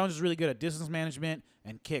 No. Jones is really good at distance management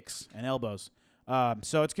and kicks and elbows.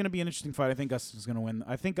 So it's going to be an interesting fight. I think Gustafson's going to win.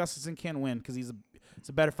 I think Gustafson can win because it's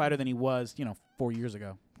a better fighter than he was, 4 years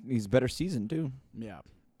ago. He's better seasoned, too. Yeah.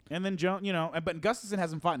 And then Jones, but Gustafson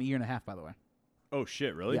hasn't fought in a year and a half, by the way. Oh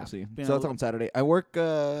shit, really? Yeah. We'll see. Been So a that's little- on Saturday. I work.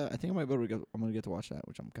 I think I might be able to go. I'm gonna get to watch that,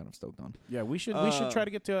 which I'm kind of stoked on. Yeah, we should Uh, try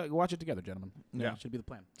to get to watch it together, gentlemen. Yeah. Should be the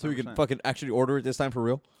plan. So we can 100%. fucking actually order it this time for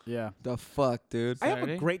real. Yeah. The fuck, dude. I have a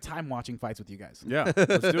Saturday? great time watching fights with you guys. Yeah,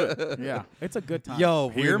 let's do it. Yeah. It's a good time. Yo,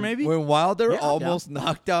 Here, when, maybe? when Wilder Yeah, I'm almost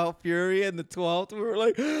knocked out Fury in the 12th, we were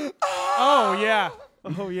like, Oh, yeah.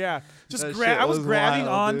 Oh, yeah. Just That I shit was was grabbing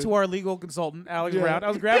wild, on dude. to our legal consultant, Alex Yeah. Brown. I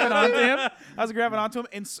was grabbing onto him,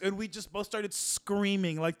 and we just both started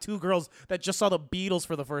screaming like two girls that just saw the Beatles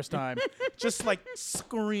for the first time. Just like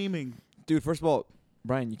screaming. dude. First of all,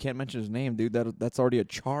 Brian, you can't mention his name, dude. That's already a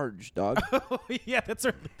charge, dog. Yeah, that's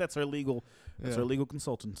our legal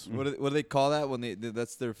consultants. what do they call that when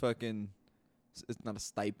that's their fucking? It's not a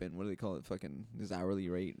stipend. What do they call it? Fucking his hourly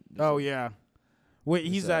rate. Oh yeah. Wait,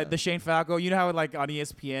 he's It's, the Shane Falco. You know how like on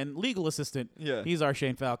ESPN, legal assistant. Yeah. He's our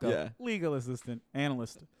Shane Falco. Yeah. Legal assistant,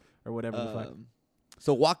 analyst, or whatever the fuck.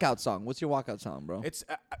 So walkout song. What's your walkout song, bro? It's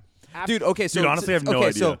Dude, okay, so Dude, honestly, I have no okay,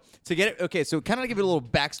 idea. So to get it, okay, so kind of give it a little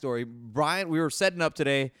backstory. Brian, we were setting up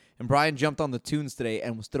today, and Brian jumped on the tunes today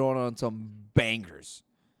and was throwing on some bangers,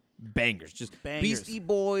 bangers. Just Bangers. Beastie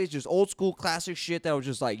Boys, just old school classic shit that was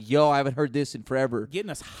just like, yo, I haven't heard this in forever.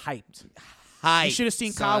 Getting us hyped. Hype, You should have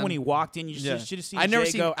seen Kyle son. when he walked in. You Yeah. should have seen I never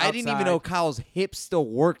Jay seen. go I didn't even outside. know Kyle's hips still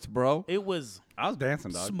worked, bro. It was I was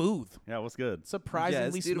dancing, dog. smooth. Yeah, what's good?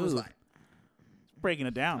 Surprisingly this dude was smooth. like Breaking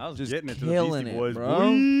it down. I was just getting it to the killing Beastie it, Boys,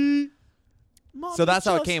 bro. boy. So that's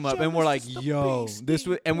how it came up, and we're like, "Yo, this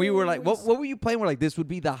would," and we were like, "What were you playing?" We're like, "This would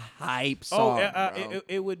be the hype song." bro.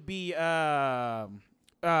 It would be Short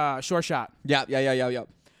Shot. Yeah.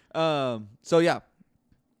 So yeah,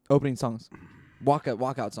 opening songs,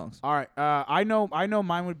 walkout songs. All right. I know.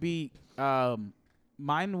 Mine would be.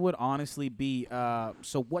 Mine would honestly be.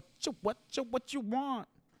 So what you want?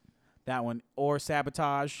 That one or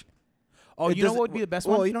Sabotage. Oh, you know what would be the best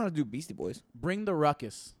Well, one? you don't have to do Beastie Boys. Bring the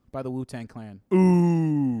Ruckus by the Wu-Tang Clan.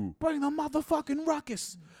 Ooh. Bring the motherfucking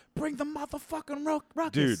ruckus. Bring the motherfucking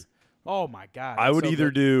ruckus. Dude. Oh my God. I that's would so either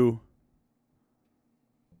good. do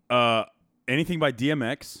anything by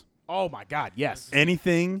DMX, Oh my God. Yes.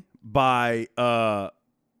 anything by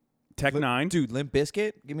Tech Nine. Dude, Limp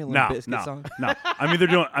Bizkit. Give me a Limp No, Bizkit no, song. no. I'm either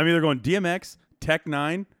going DMX, Tech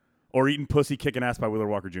Nine, or Eating Pussy, Kicking Ass by Wheeler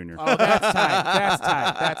Walker Jr. Oh, that's tight. That's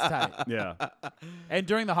tight. That's tight. Yeah. And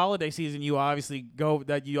during the holiday season, you obviously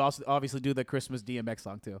also obviously do the Christmas DMX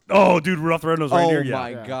song too. Oh, dude, Rudolph the Red-Nosed Reindeer. Oh Yeah. my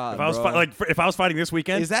Yeah. God, If I was bro. if I was fighting this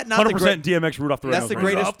weekend, Is that not the 100% DMX Rudolph the That's Red-Nosed the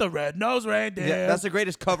Reindeer. greatest- Off the red-nosed reindeer. Yeah, that's the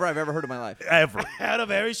greatest cover I've ever heard in my life. ever. Had a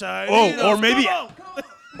very shiny. Oh, nose.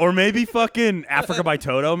 or maybe fucking Africa by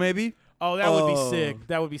Toto, maybe. Oh, that would be Oh. sick.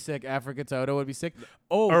 That would be sick. Africa Toto would be sick.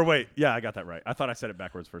 Oh, Or wait, yeah, I got that right. I thought I said it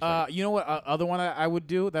backwards for a second. you know what? Other one I would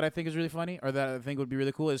do that I think is really funny, or that I think would be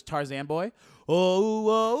really cool, is Tarzan Boy.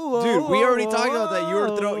 Oh, Dude, we already talked about that. You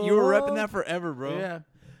were repping that forever, bro. Yeah.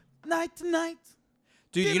 Night to night.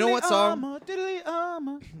 Dude, you know what song? Diddly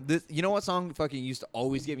armor. You know what song fucking used to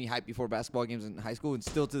always get me hyped before basketball games in high school, and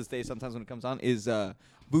still to this day, sometimes when it comes on, is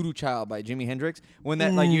 "Voodoo Child" by Jimi Hendrix. When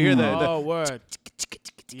that, like, you hear the Oh, word.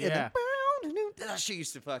 Yeah. that shit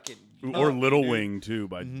used to fucking. Or Little Wing too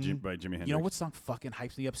by Jimi Hendrix. You know what song fucking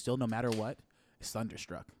hypes me up still, no matter what? It's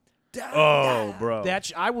Thunderstruck. Oh, bro.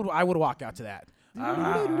 I would walk out to that.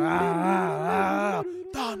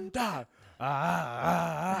 Thunder.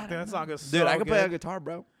 That song is so Dude, I can play a good. guitar,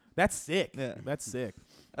 bro. That's sick. Yeah. That's sick.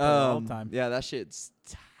 All time. Yeah, that shit's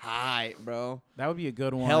tight, bro. That would be a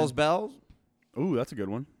good one. Hell's Bells. Ooh, that's a good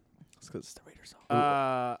one. It's because it's the Raiders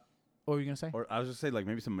song. What were you gonna say? Or I was just say like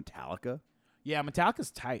maybe some Metallica. Yeah,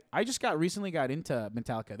 Metallica's tight. I just recently got into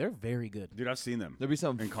Metallica. They're very good. Dude, I've seen them. There'd be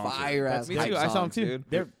some in concert. fire ass. Me too. I saw 'em too.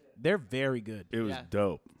 They're very good. It was Yeah.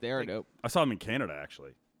 dope. They are dope. I saw them in Canada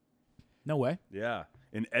actually. No way. Yeah,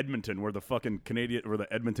 in Edmonton, where the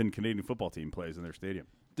Edmonton Canadian football team plays in their stadium.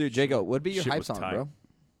 Dude, Jago, what'd be your Shit hype was song, tight. bro?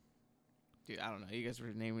 Dude, I don't know. You guys were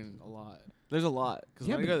naming a lot. There's a lot.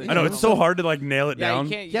 Yeah, When but- go to the I know game, it's so hard to like nail it Yeah, down.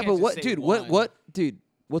 you can't. You Yeah, can't but just what, say dude? one.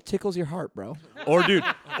 What tickles your heart, bro? Or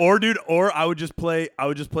I would just play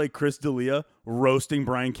Chris D'Elia roasting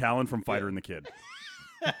Brian Callen from Fighter and the Kid.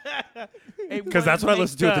 Because that's what I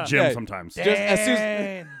listen to at the gym Yeah. sometimes. Just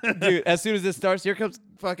as soon as it starts, here comes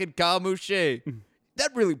fucking Kyle Mouche.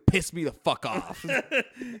 That really pissed me the fuck off.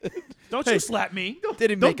 Don't you slap me.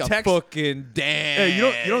 Didn't Don't make a text- fucking damn. Hey, you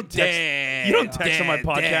don't text on my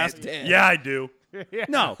podcast. Yeah, I do.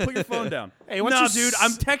 No, put your phone down. Hey, what's no, your dude,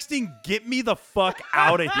 I'm texting. Get me the fuck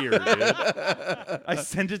out of here, dude. I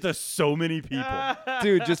sent it to so many people.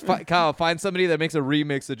 Dude, just Kyle, find somebody that makes a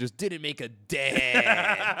remix that just didn't make a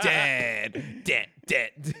dead.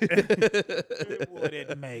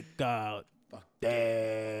 Wouldn't make a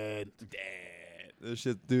dead. This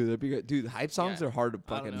shit, dude, that'd be good. Dude, hype songs Yeah. are hard to I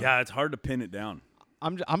don't fucking. know. Yeah, it's hard to pin it down.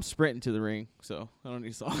 I'm sprinting to the ring, so I don't need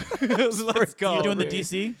a song. Let's go. You doing the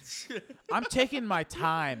DC? I'm taking my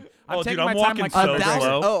time. Oh, taking dude, I'm my time walking like so Snow slow. Crazy.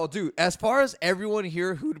 Oh, dude, as far as everyone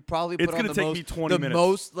here who'd probably put It's on gonna the take most, me 20 the minutes.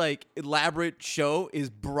 most like elaborate show is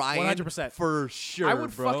Brian. 100%. for sure. I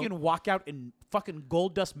would bro. fucking walk out in fucking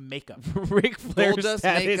gold dust makeup. Ric Flair Gold dust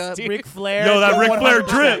status, makeup, dude. Ric Flair. Yo, that Ric Flair 100%.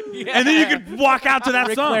 drip, and then you could walk out to that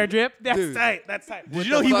Ric song. Flair drip. That's Dude. tight. That's tight. Did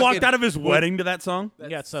you know the he walked fucking- out of his wedding to that song?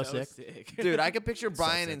 Yeah, it's so sick. Dude, I could picture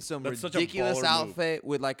Brian in some That's such a ridiculous baller move. outfit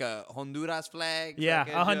with like a Honduras flag. Yeah,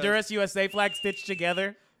 fucking a Honduras USA flag stitched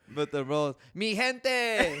together. But the roll, mi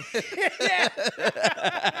gente.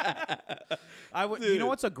 I would. You know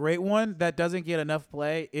what's a great one that doesn't get enough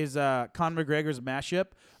play is Conor McGregor's mashup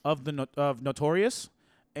of of Notorious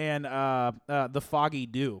and the Foggy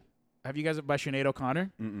Dew. Have you guys by Sinead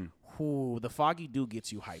O'Connor? Mm-mm. Ooh, the Foggy Dew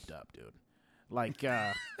gets you hyped up, dude. Like,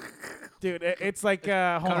 dude, it's like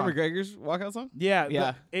hold Conor on. McGregor's walkout song. Yeah,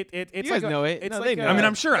 Yeah. It's You guys like know it. It's No, like they know I mean, it.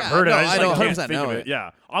 I'm sure I've Yeah, heard it. no, I just I like, know can't 100% think of know it. it.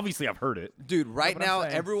 Yeah, obviously I've heard it. Dude, right but I'm now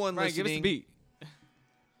saying- everyone Brian, give us listening. the beat.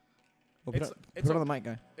 Oh, put It's- it- it's put it a- on the mic,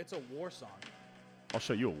 guy. It's a war song. I'll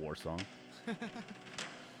show you a war song.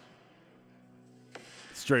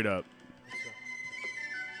 Straight up.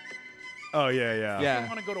 Oh yeah, yeah. I Yeah.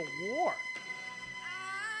 want to go to war.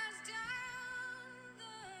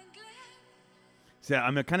 See,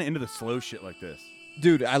 I'm kind of into the slow shit like this.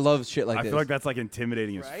 Dude, I love shit like I this. feel like that's like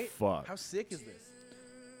intimidating Right? as fuck. How sick is this?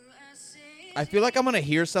 I feel like I'm gonna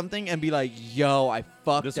hear something and be like, "Yo, I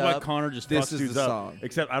fucked This is up." why Connor just This fucks is dudes the up. song.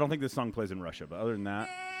 Except I don't think this song plays in Russia. But other than that,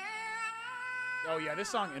 Oh yeah, this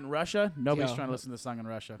song in Russia. Nobody's Yo. trying to listen to this song in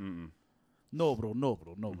Russia. No, bro. No,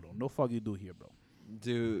 bro. No, bro. No fuck you do here, bro.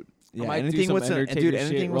 Dude, I yeah, might do anything some with some, Undertaker dude, shit,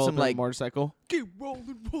 anything with roll some up on a like motorcycle. anything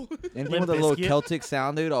Limp with a little Bizkit. Celtic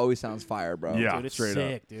sound, dude, always sounds fire, bro. Yeah. Dude, it's straight up.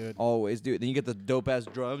 sick, dude. Always, dude. Then you get the dope ass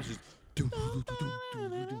drums. Just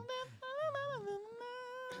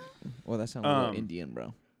well, that sounds a little Indian,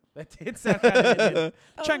 bro. That did sound kind of Indian.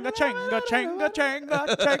 Changa, changa, changa, changa,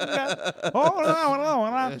 changa. Oh,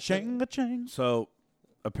 changa, changa. so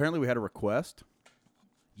apparently we had a request.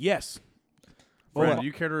 Yes. Fred, what? do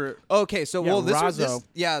you care to? Okay, so Yeah, well, this was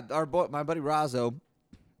Razzo. our boy, my buddy Razzo.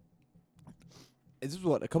 This was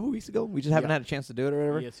what, a couple weeks ago. We just haven't Yeah. had a chance to do it or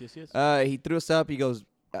whatever. Yes, yes, yes. He threw us up. He goes,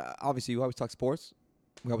 obviously, we always talk sports.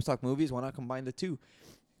 We always talk movies. Why not combine the two?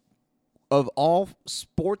 Of all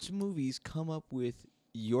sports movies, come up with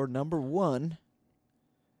your number one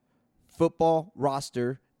football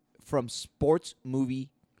roster from sports movie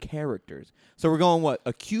characters. So we're going what?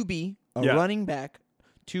 A QB, a Yeah. running back,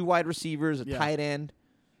 2 wide receivers, a Yeah. tight end,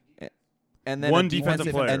 and then One a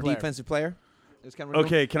defensive player. And defensive player. It's kind of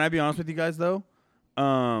Okay, can I be honest with you guys though?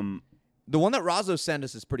 The one that Razzo sent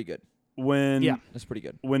us is pretty good. When Yeah. That's pretty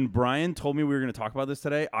good. when Brian told me we were going to talk about this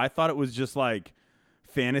today, I thought it was just like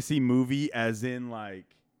fantasy movie, as in like,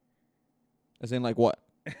 As in, like what?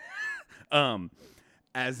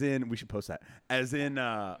 as in we should post that. As in,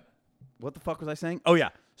 what the fuck was I saying? Oh yeah.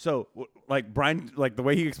 So like Brian, like the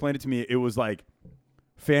way he explained it to me, it was like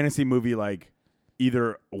fantasy movie, like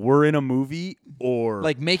either we're in a movie or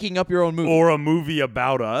Like making up your own movie. or a movie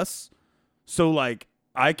about us. So like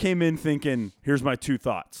I came in thinking, here's my 2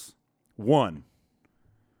 thoughts. 1,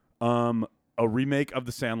 a remake of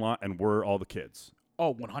The Sandlot and We're All the Kids.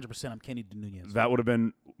 Oh, 100%. I'm Kenny Nunez. That would have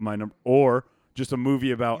been my number. Or just a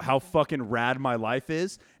movie about how fucking rad my life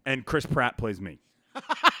is, and Chris Pratt plays me.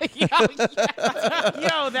 Yo,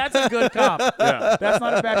 that's a good comp. Yeah. That's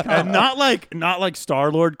not a bad comp. And not like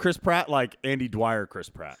Star-Lord Chris Pratt, like Andy Dwyer Chris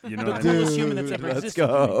Pratt. You know the what I mean? coolest human that's ever Let's existed.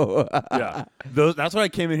 go. Yeah. That's what I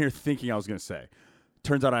came in here thinking I was going to say.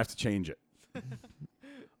 Turns out I have to change it.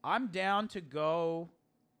 I'm down to go.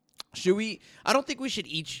 Should we? I don't think we should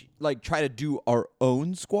each like try to do our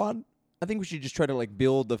own squad. I think we should just try to like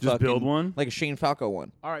build the Just fucking, build one? like a Shane Falco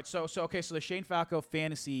one. All right, so the Shane Falco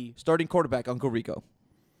fantasy. Starting quarterback, Uncle Rico.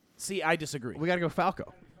 See, I disagree. We gotta go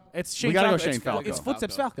Falco. It's Shane gotta go Falco. Shane It's, Falco. It's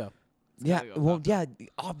footsteps Falco. Yeah, gotta go well, yeah,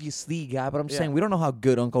 obviously, guy. But I'm Yeah. saying we don't know how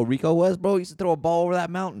good Uncle Rico was, bro. He used to throw a ball over that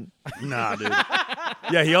mountain. Nah, dude.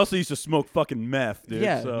 Yeah, he also used to smoke fucking meth, dude.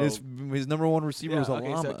 yeah, so. his number one receiver was a okay,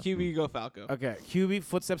 llama. so QB go Falco. Okay, QB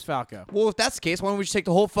footsteps Falco. Well, if that's the case, why don't we just take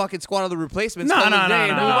the whole fucking squad of the replacements? No, call it no, a day,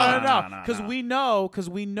 and no, move no, on? no. No, because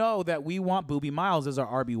we know that we want Booby Miles as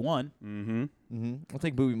our RB1. I'll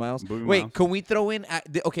take Booby Miles. Booby Wait, Miles. can we throw in?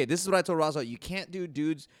 Okay, this is what I told Razzo. You can't do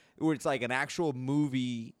dudes where it's like an actual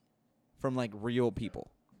movie from like real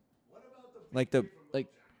people. Like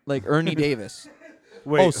like Ernie Davis.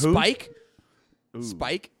 Wait, Oh, who? Spike. Ooh.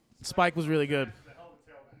 Spike. Spike was really good.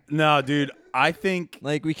 No, dude. I think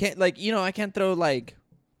Like we can't I can't throw like.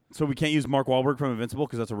 so. We can't use Mark Wahlberg from Invincible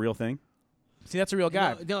because that's a real thing. See, that's a real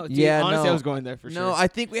guy. No, dude, Yeah, honestly, no. I was going there for sure. No, I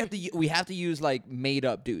think we have to use like made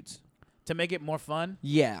up dudes. To make it more fun,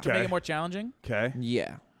 Yeah. to make Okay. it more challenging. Okay.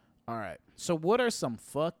 Yeah. All right. So what are some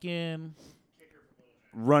fucking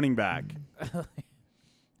Running back.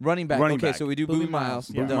 Running back. Running okay, back. so we do Booby Booby Miles. Miles.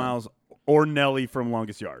 Yeah. Booby Done. Miles or Nelly from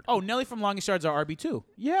Longest Yard. Oh, Nelly from Longest Yard's our RB2.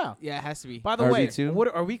 Yeah. yeah, it has to be. By the way, RB2?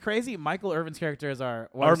 what are we crazy? Michael Irvin's character is our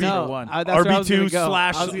wide RB receiver No, one. that's where I was gonna RB2 go.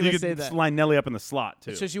 slash. I was You gonna say could that. line Nelly up in the slot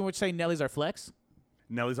too. So you would say Nelly's our flex?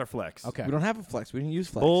 Nelly's our flex. Okay. We don't have a flex. We didn't use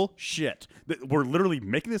flex. Bullshit. We're literally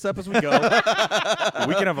making this up as we go. We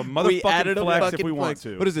can have a motherfucking flex if we want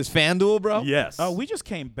to. What is this, FanDuel, bro? Yes. Oh, we just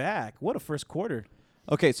came back. What a first quarter.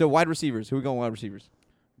 Okay, so wide receivers. Who we going wide receivers?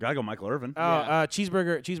 Gotta go Michael Irvin.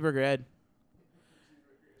 Cheeseburger Ed.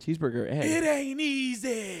 Cheeseburger. Hey. It ain't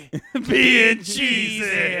easy Being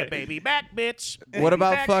cheesy, baby back, bitch. What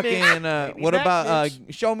about Back, fucking? bitch. Baby What back, about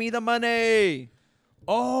bitch. show me the money?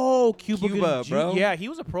 Oh, Cuba Cuba, Gooding Jr. bro. Yeah, he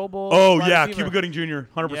was a Pro Bowl. Oh wide yeah, receiver. Cuba Gooding Jr.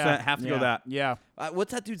 100% have to go that. Yeah,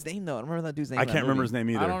 What's that dude's name though? I don't remember that dude's name. I in that can't remember movie. his name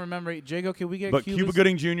either. I don't remember. Jago, can we get But Cuba's? Cuba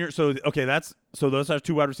Gooding Jr. So okay, so those are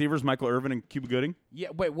two wide receivers, Michael Irvin and Cuba Gooding. Yeah,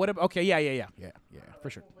 wait, what about? Okay, yeah, for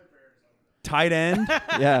sure. Tight end,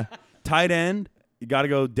 Yeah. tight end. You got to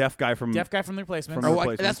go deaf guy from. Deaf guy from the replacements. From Oh,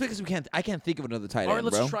 replacements. that's because I can't think of another tight All right, end,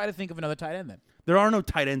 let's bro. try to think of another tight end then. There are no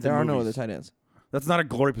tight ends. There in are no movies. other tight ends. That's not a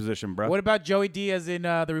glory position, bro. What about Joey Diaz in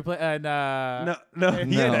the replay? No, in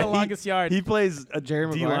No. the longest yard. He plays a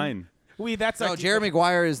Jerry D Maguire? line. That's No, Jerry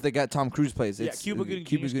Maguire is the guy Tom Cruise plays. Yeah, It's Cuba Gooding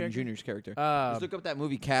Cuba Jr.'s Gooding character. Jr.'s character. Uh, Just look up that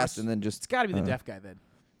movie cast and then just. It's got to be the deaf guy then.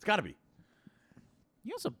 It's got to be.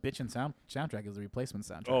 You also bitchin' soundtrack is the replacement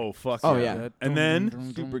soundtrack. Oh fuck. Oh, yeah. yeah. And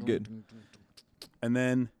then Super good. and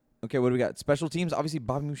then Okay, what do we got? Special teams, obviously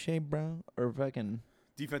Bob Mouche, bro, or fucking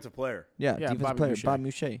defensive player. yeah, Yeah, defensive Bobby player Mouche. Bob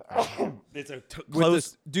Mouche. It's a With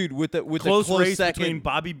close dude with the close close race second between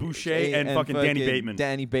Bobby Boucher and fucking Danny Bateman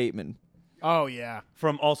Danny Bateman. Oh yeah.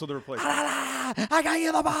 from also the replacement. I got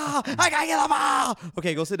you the ball. I got you the ball.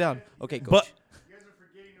 Okay, go sit down. Okay, coach.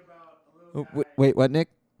 But Wait, what, Nick?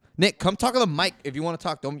 Nick, come talk on the mic if you want to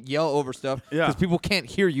talk. Don't yell over stuff Yeah. because people can't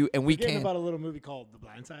hear you and we Forgetting can't. about a little movie called The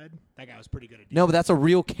Blind Side. That guy was pretty good at No, but that's a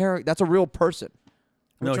real character. That's a real person.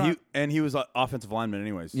 no, trying- he was an offensive lineman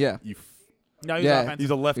anyways. Yeah. You No, he's Yeah. offensive. he's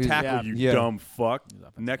a left He's- tackle, yeah. you Yeah. dumb fuck.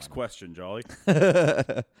 offensive Next question, Jolly.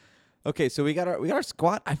 Okay, so we got our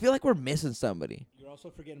squad. I feel like we're missing somebody. You're also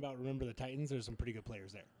forgetting about Remember the Titans. There's some pretty good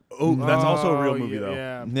players there. Oh, that's also a real movie yeah, though.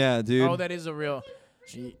 Yeah. Yeah, dude. Oh, that is a real.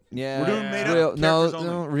 Yeah, We're doing it's made-up real. characters No,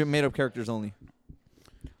 only. made up characters only.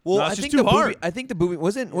 Well, No, I it's just think too the movie. hard. I think the movie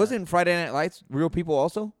wasn't Friday Night Lights real people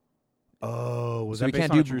also. Oh, was So that we based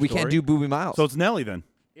can't on a do true we can't story? do Booby Miles. So it's Nelly then.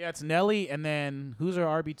 Yeah, it's Nelly, and then who's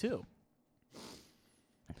our RB2?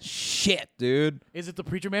 shit, dude. Is it the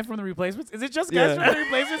preacher man from the replacements? Is it just Yeah. guys from the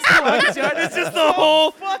replacements? The longest yard? It's just the whole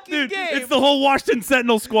fucking dude. game. It's the whole Washington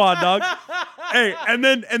Sentinel squad, dog. Hey, and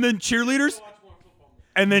then cheerleaders,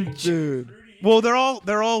 and then Dude. well, they're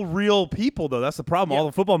all real people though. That's the problem. All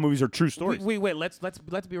the football movies are true stories. Wait. Let's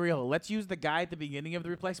be real. Let's use the guy at the beginning of the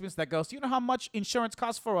replacements that goes, "You know how much insurance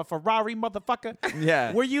costs for a Ferrari, motherfucker?"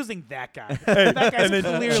 Yeah. We're using that guy. That guy's and then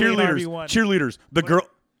clearly cheerleaders, an RB1. cheerleaders. The girl,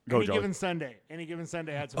 go Any Jolly. given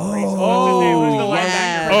Sunday had some. Oh, races. What's his name? Who's the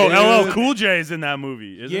yeah. linebacker? Oh, dude. LL Cool J is in that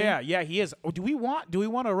movie, isn't Yeah, he is. Oh, do we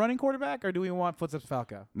want a running quarterback or do we want Footsteps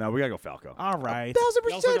Falco? he? No, we gotta go Falco. All right. 1,000%.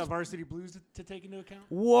 You also got Varsity Blues to take into account.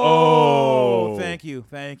 Whoa! Oh. Thank you.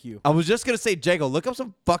 I was just gonna say, Jago, look up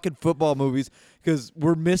some fucking football movies because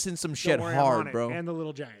we're missing some shit Don't worry, I'm on hard, it. bro. And the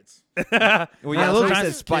Little Giants. Well, yeah, Little Little Giants said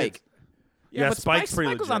is Spike. kids. Yeah, Yeah, but Spike's pretty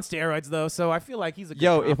Spike was legit. on steroids though, so I feel like he's a good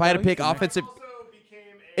Yo, comp, if I had to though. pick He's in there. offensive,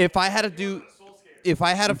 if I had to do, if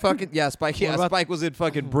I had a fucking Spike, What about- Spike was in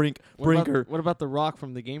fucking Brinker. What about the Rock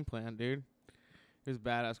from the Game Plan, dude? He was a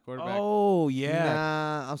badass quarterback. Oh yeah.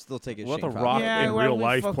 Nah, I'm still taking What the Shane Rock Falco. Yeah, in why real we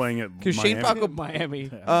life fuck- playing at Because Shane Miami? Falco.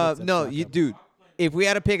 Miami. No, dude. If we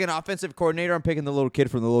had to pick an offensive coordinator, I'm picking the little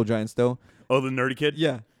kid from the Little Giants, though. Oh, the nerdy kid.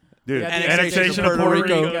 Yeah. Dude, Yeah, the annexation of Puerto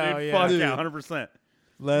Rico. Dude, yeah. Fuck Dude. yeah, 100%.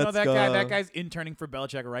 Let's No, that go. guy. That guy's interning for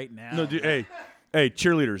Belichick right now. No, dude. Hey,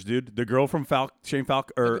 cheerleaders, dude. The girl from Shane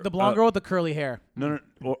Falco, or The blonde girl with the curly hair. No,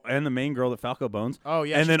 and the main girl that Falco bones. Oh,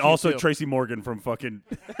 yeah, and she's then cute, also too. Tracy Morgan from fucking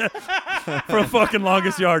from fucking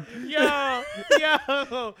Longest Yard. Yo,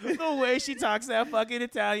 the way she talks that fucking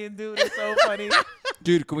Italian dude is so funny.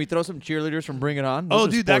 Dude, can we throw some cheerleaders from Bring It On? Oh, Those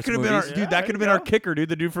are dude, that sports could have been our movies. dude. That could have been our kicker, dude.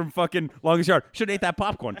 The dude from fucking Longest Yard should have ate that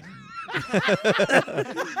popcorn.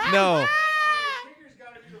 No.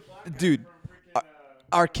 Dude,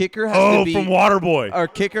 our kicker has Oh, to be from Waterboy. our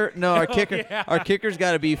kicker. No, our kicker. yeah. Our kicker's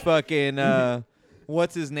got to be fucking.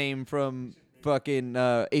 What's his name from fucking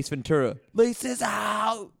Ace Ventura? Laces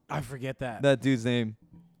out. I forget that. That dude's name.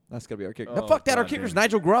 That's gotta be our kicker. No, Oh, fuck that. Our goddamn. kicker's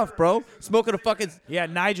Nigel Gruff, bro. Smoking a fucking. Yeah,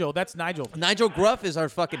 Nigel. That's Nigel. Nigel Gruff is our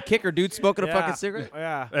fucking kicker, dude. Smoking a Yeah. fucking cigarette.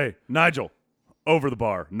 Yeah. Hey, Nigel, over the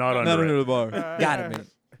bar, not under Not it. under the bar. Got it, man.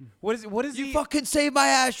 What is You he? fucking saved my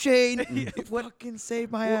ass, Shane. You fucking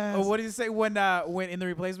saved my ass. What did he say when in the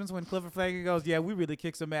replacements when Clifford Franklin goes, yeah, we really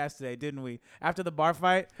kicked some ass today, didn't we? After the bar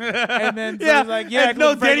fight, and then so Yeah, he's like, yeah, and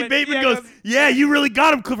no, Clifford Danny Franklin- Bateman yeah, goes, "Yeah, you really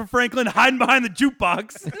got him, Clifford Franklin, hiding behind the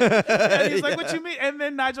jukebox." and he's like, what you mean? And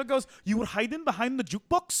then Nigel goes, you were hiding behind the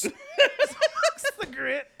jukebox. That's the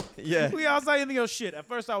grit. Yeah. We outside and he goes, shit. At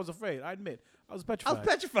first I was afraid. I admit. I was petrified.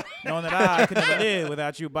 petrified. Knowing that I could never live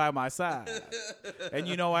without you by my side. And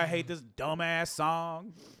you know I hate this dumbass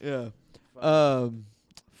song. Yeah.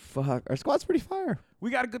 Fuck. Our squad's pretty fire. We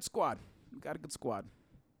got a good squad.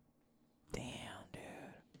 Damn, dude.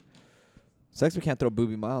 Sucks we can't throw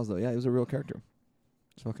Booby Miles though. Yeah, he was a real character.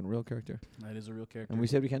 It's a fucking real character. That is a real character. And we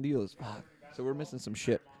said we can't do those. Fuck. So we're missing some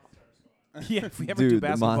shit. Yeah, if we ever Dude, do the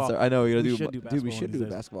basketball. monster. I know we gotta we do. should do Dude, we basketball should one do a of these days.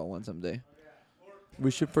 basketball one someday. We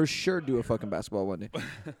should for sure do a fucking basketball one day. Bud.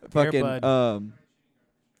 Fucking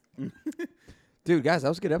dude, guys, that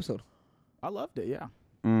was a good episode. I loved it, yeah.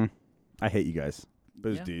 I hate you guys.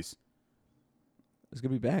 Those Yeah. D's. It's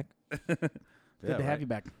gonna be back. Good to have you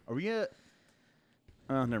back. Are we at?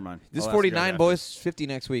 Oh, never mind. This I'll ask you guys 49, after. boys. 50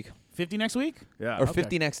 next week 50 next week? Yeah. or Okay.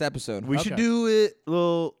 50 next episode. We should Okay. do it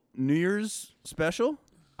little New Year's special.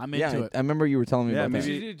 I'm yeah, into it. I remember you were telling me Yeah, about maybe- that.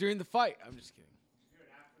 You should do it during the fight. I'm just kidding.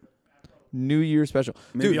 New Year special.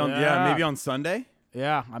 Maybe Dude, on yeah. maybe on Sunday.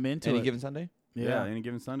 Yeah, I'm into any it. given Sunday. Yeah, any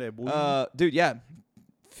given Sunday. Boy. Dude, yeah,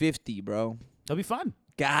 50, bro. It'll be fun.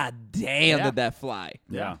 God damn, Yeah. did that fly?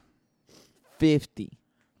 yeah. 50.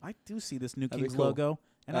 I do see this new That'd be Kings cool. logo,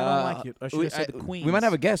 and I don't like it. I should have said the Queens. We might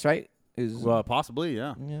have a guest, right? Is Well, possibly.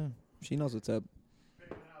 Yeah. yeah, she knows what's up.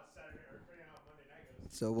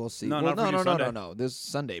 So we'll see. No, Well, not if we do Sunday. no. This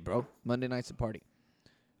Sunday, bro. Monday night's a party.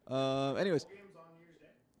 Anyways,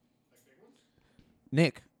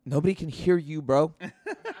 Nick, nobody can hear you, bro.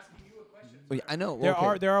 Wait, I know.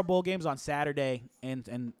 There are bowl games on Saturday,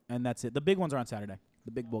 and that's it. The big ones are on Saturday.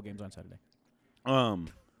 The big bowl games are on Saturday.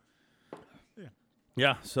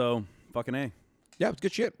 Yeah. So fucking A. Yeah, it's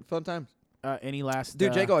good shit. Fun time. Any last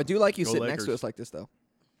Dude, Jago, I do like you Go sitting next to Lakers. us like this, though.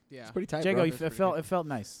 Yeah. It's pretty tight, Jago, bro. it felt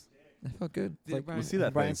nice. It felt good. Did Like, Brian- We'll see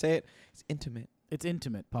that Brian thing. say it. It's intimate. It's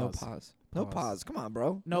intimate. Pause. No pause. No Pause. pause. Come on,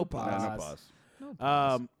 bro. No Yeah, pause. no pause. No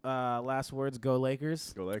pause. Last words. Go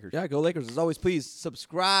Lakers. Go Lakers. Yeah, go Lakers. As always, please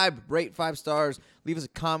subscribe, rate 5 stars, leave us a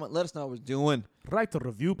comment, let us know how we're doing. Write a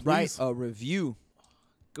review, Write a review.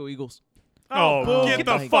 Go Eagles. Oh, get get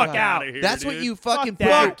the the fuck fuck out of here. That's what dude. you fucking put.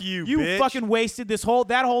 that. Fuck you, You bitch. fucking wasted that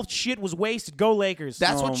whole shit was wasted. Go Lakers.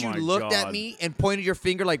 That's Oh what you my looked at God. me and pointed your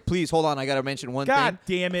finger like, please, hold on, I got to mention one God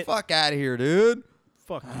thing. damn it. Fuck out of here, dude.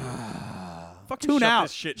 Fuck you. Fucking Tune shut out.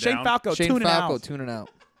 this shit Shane down. Falco, Shane tuning Falco, out. tuning out.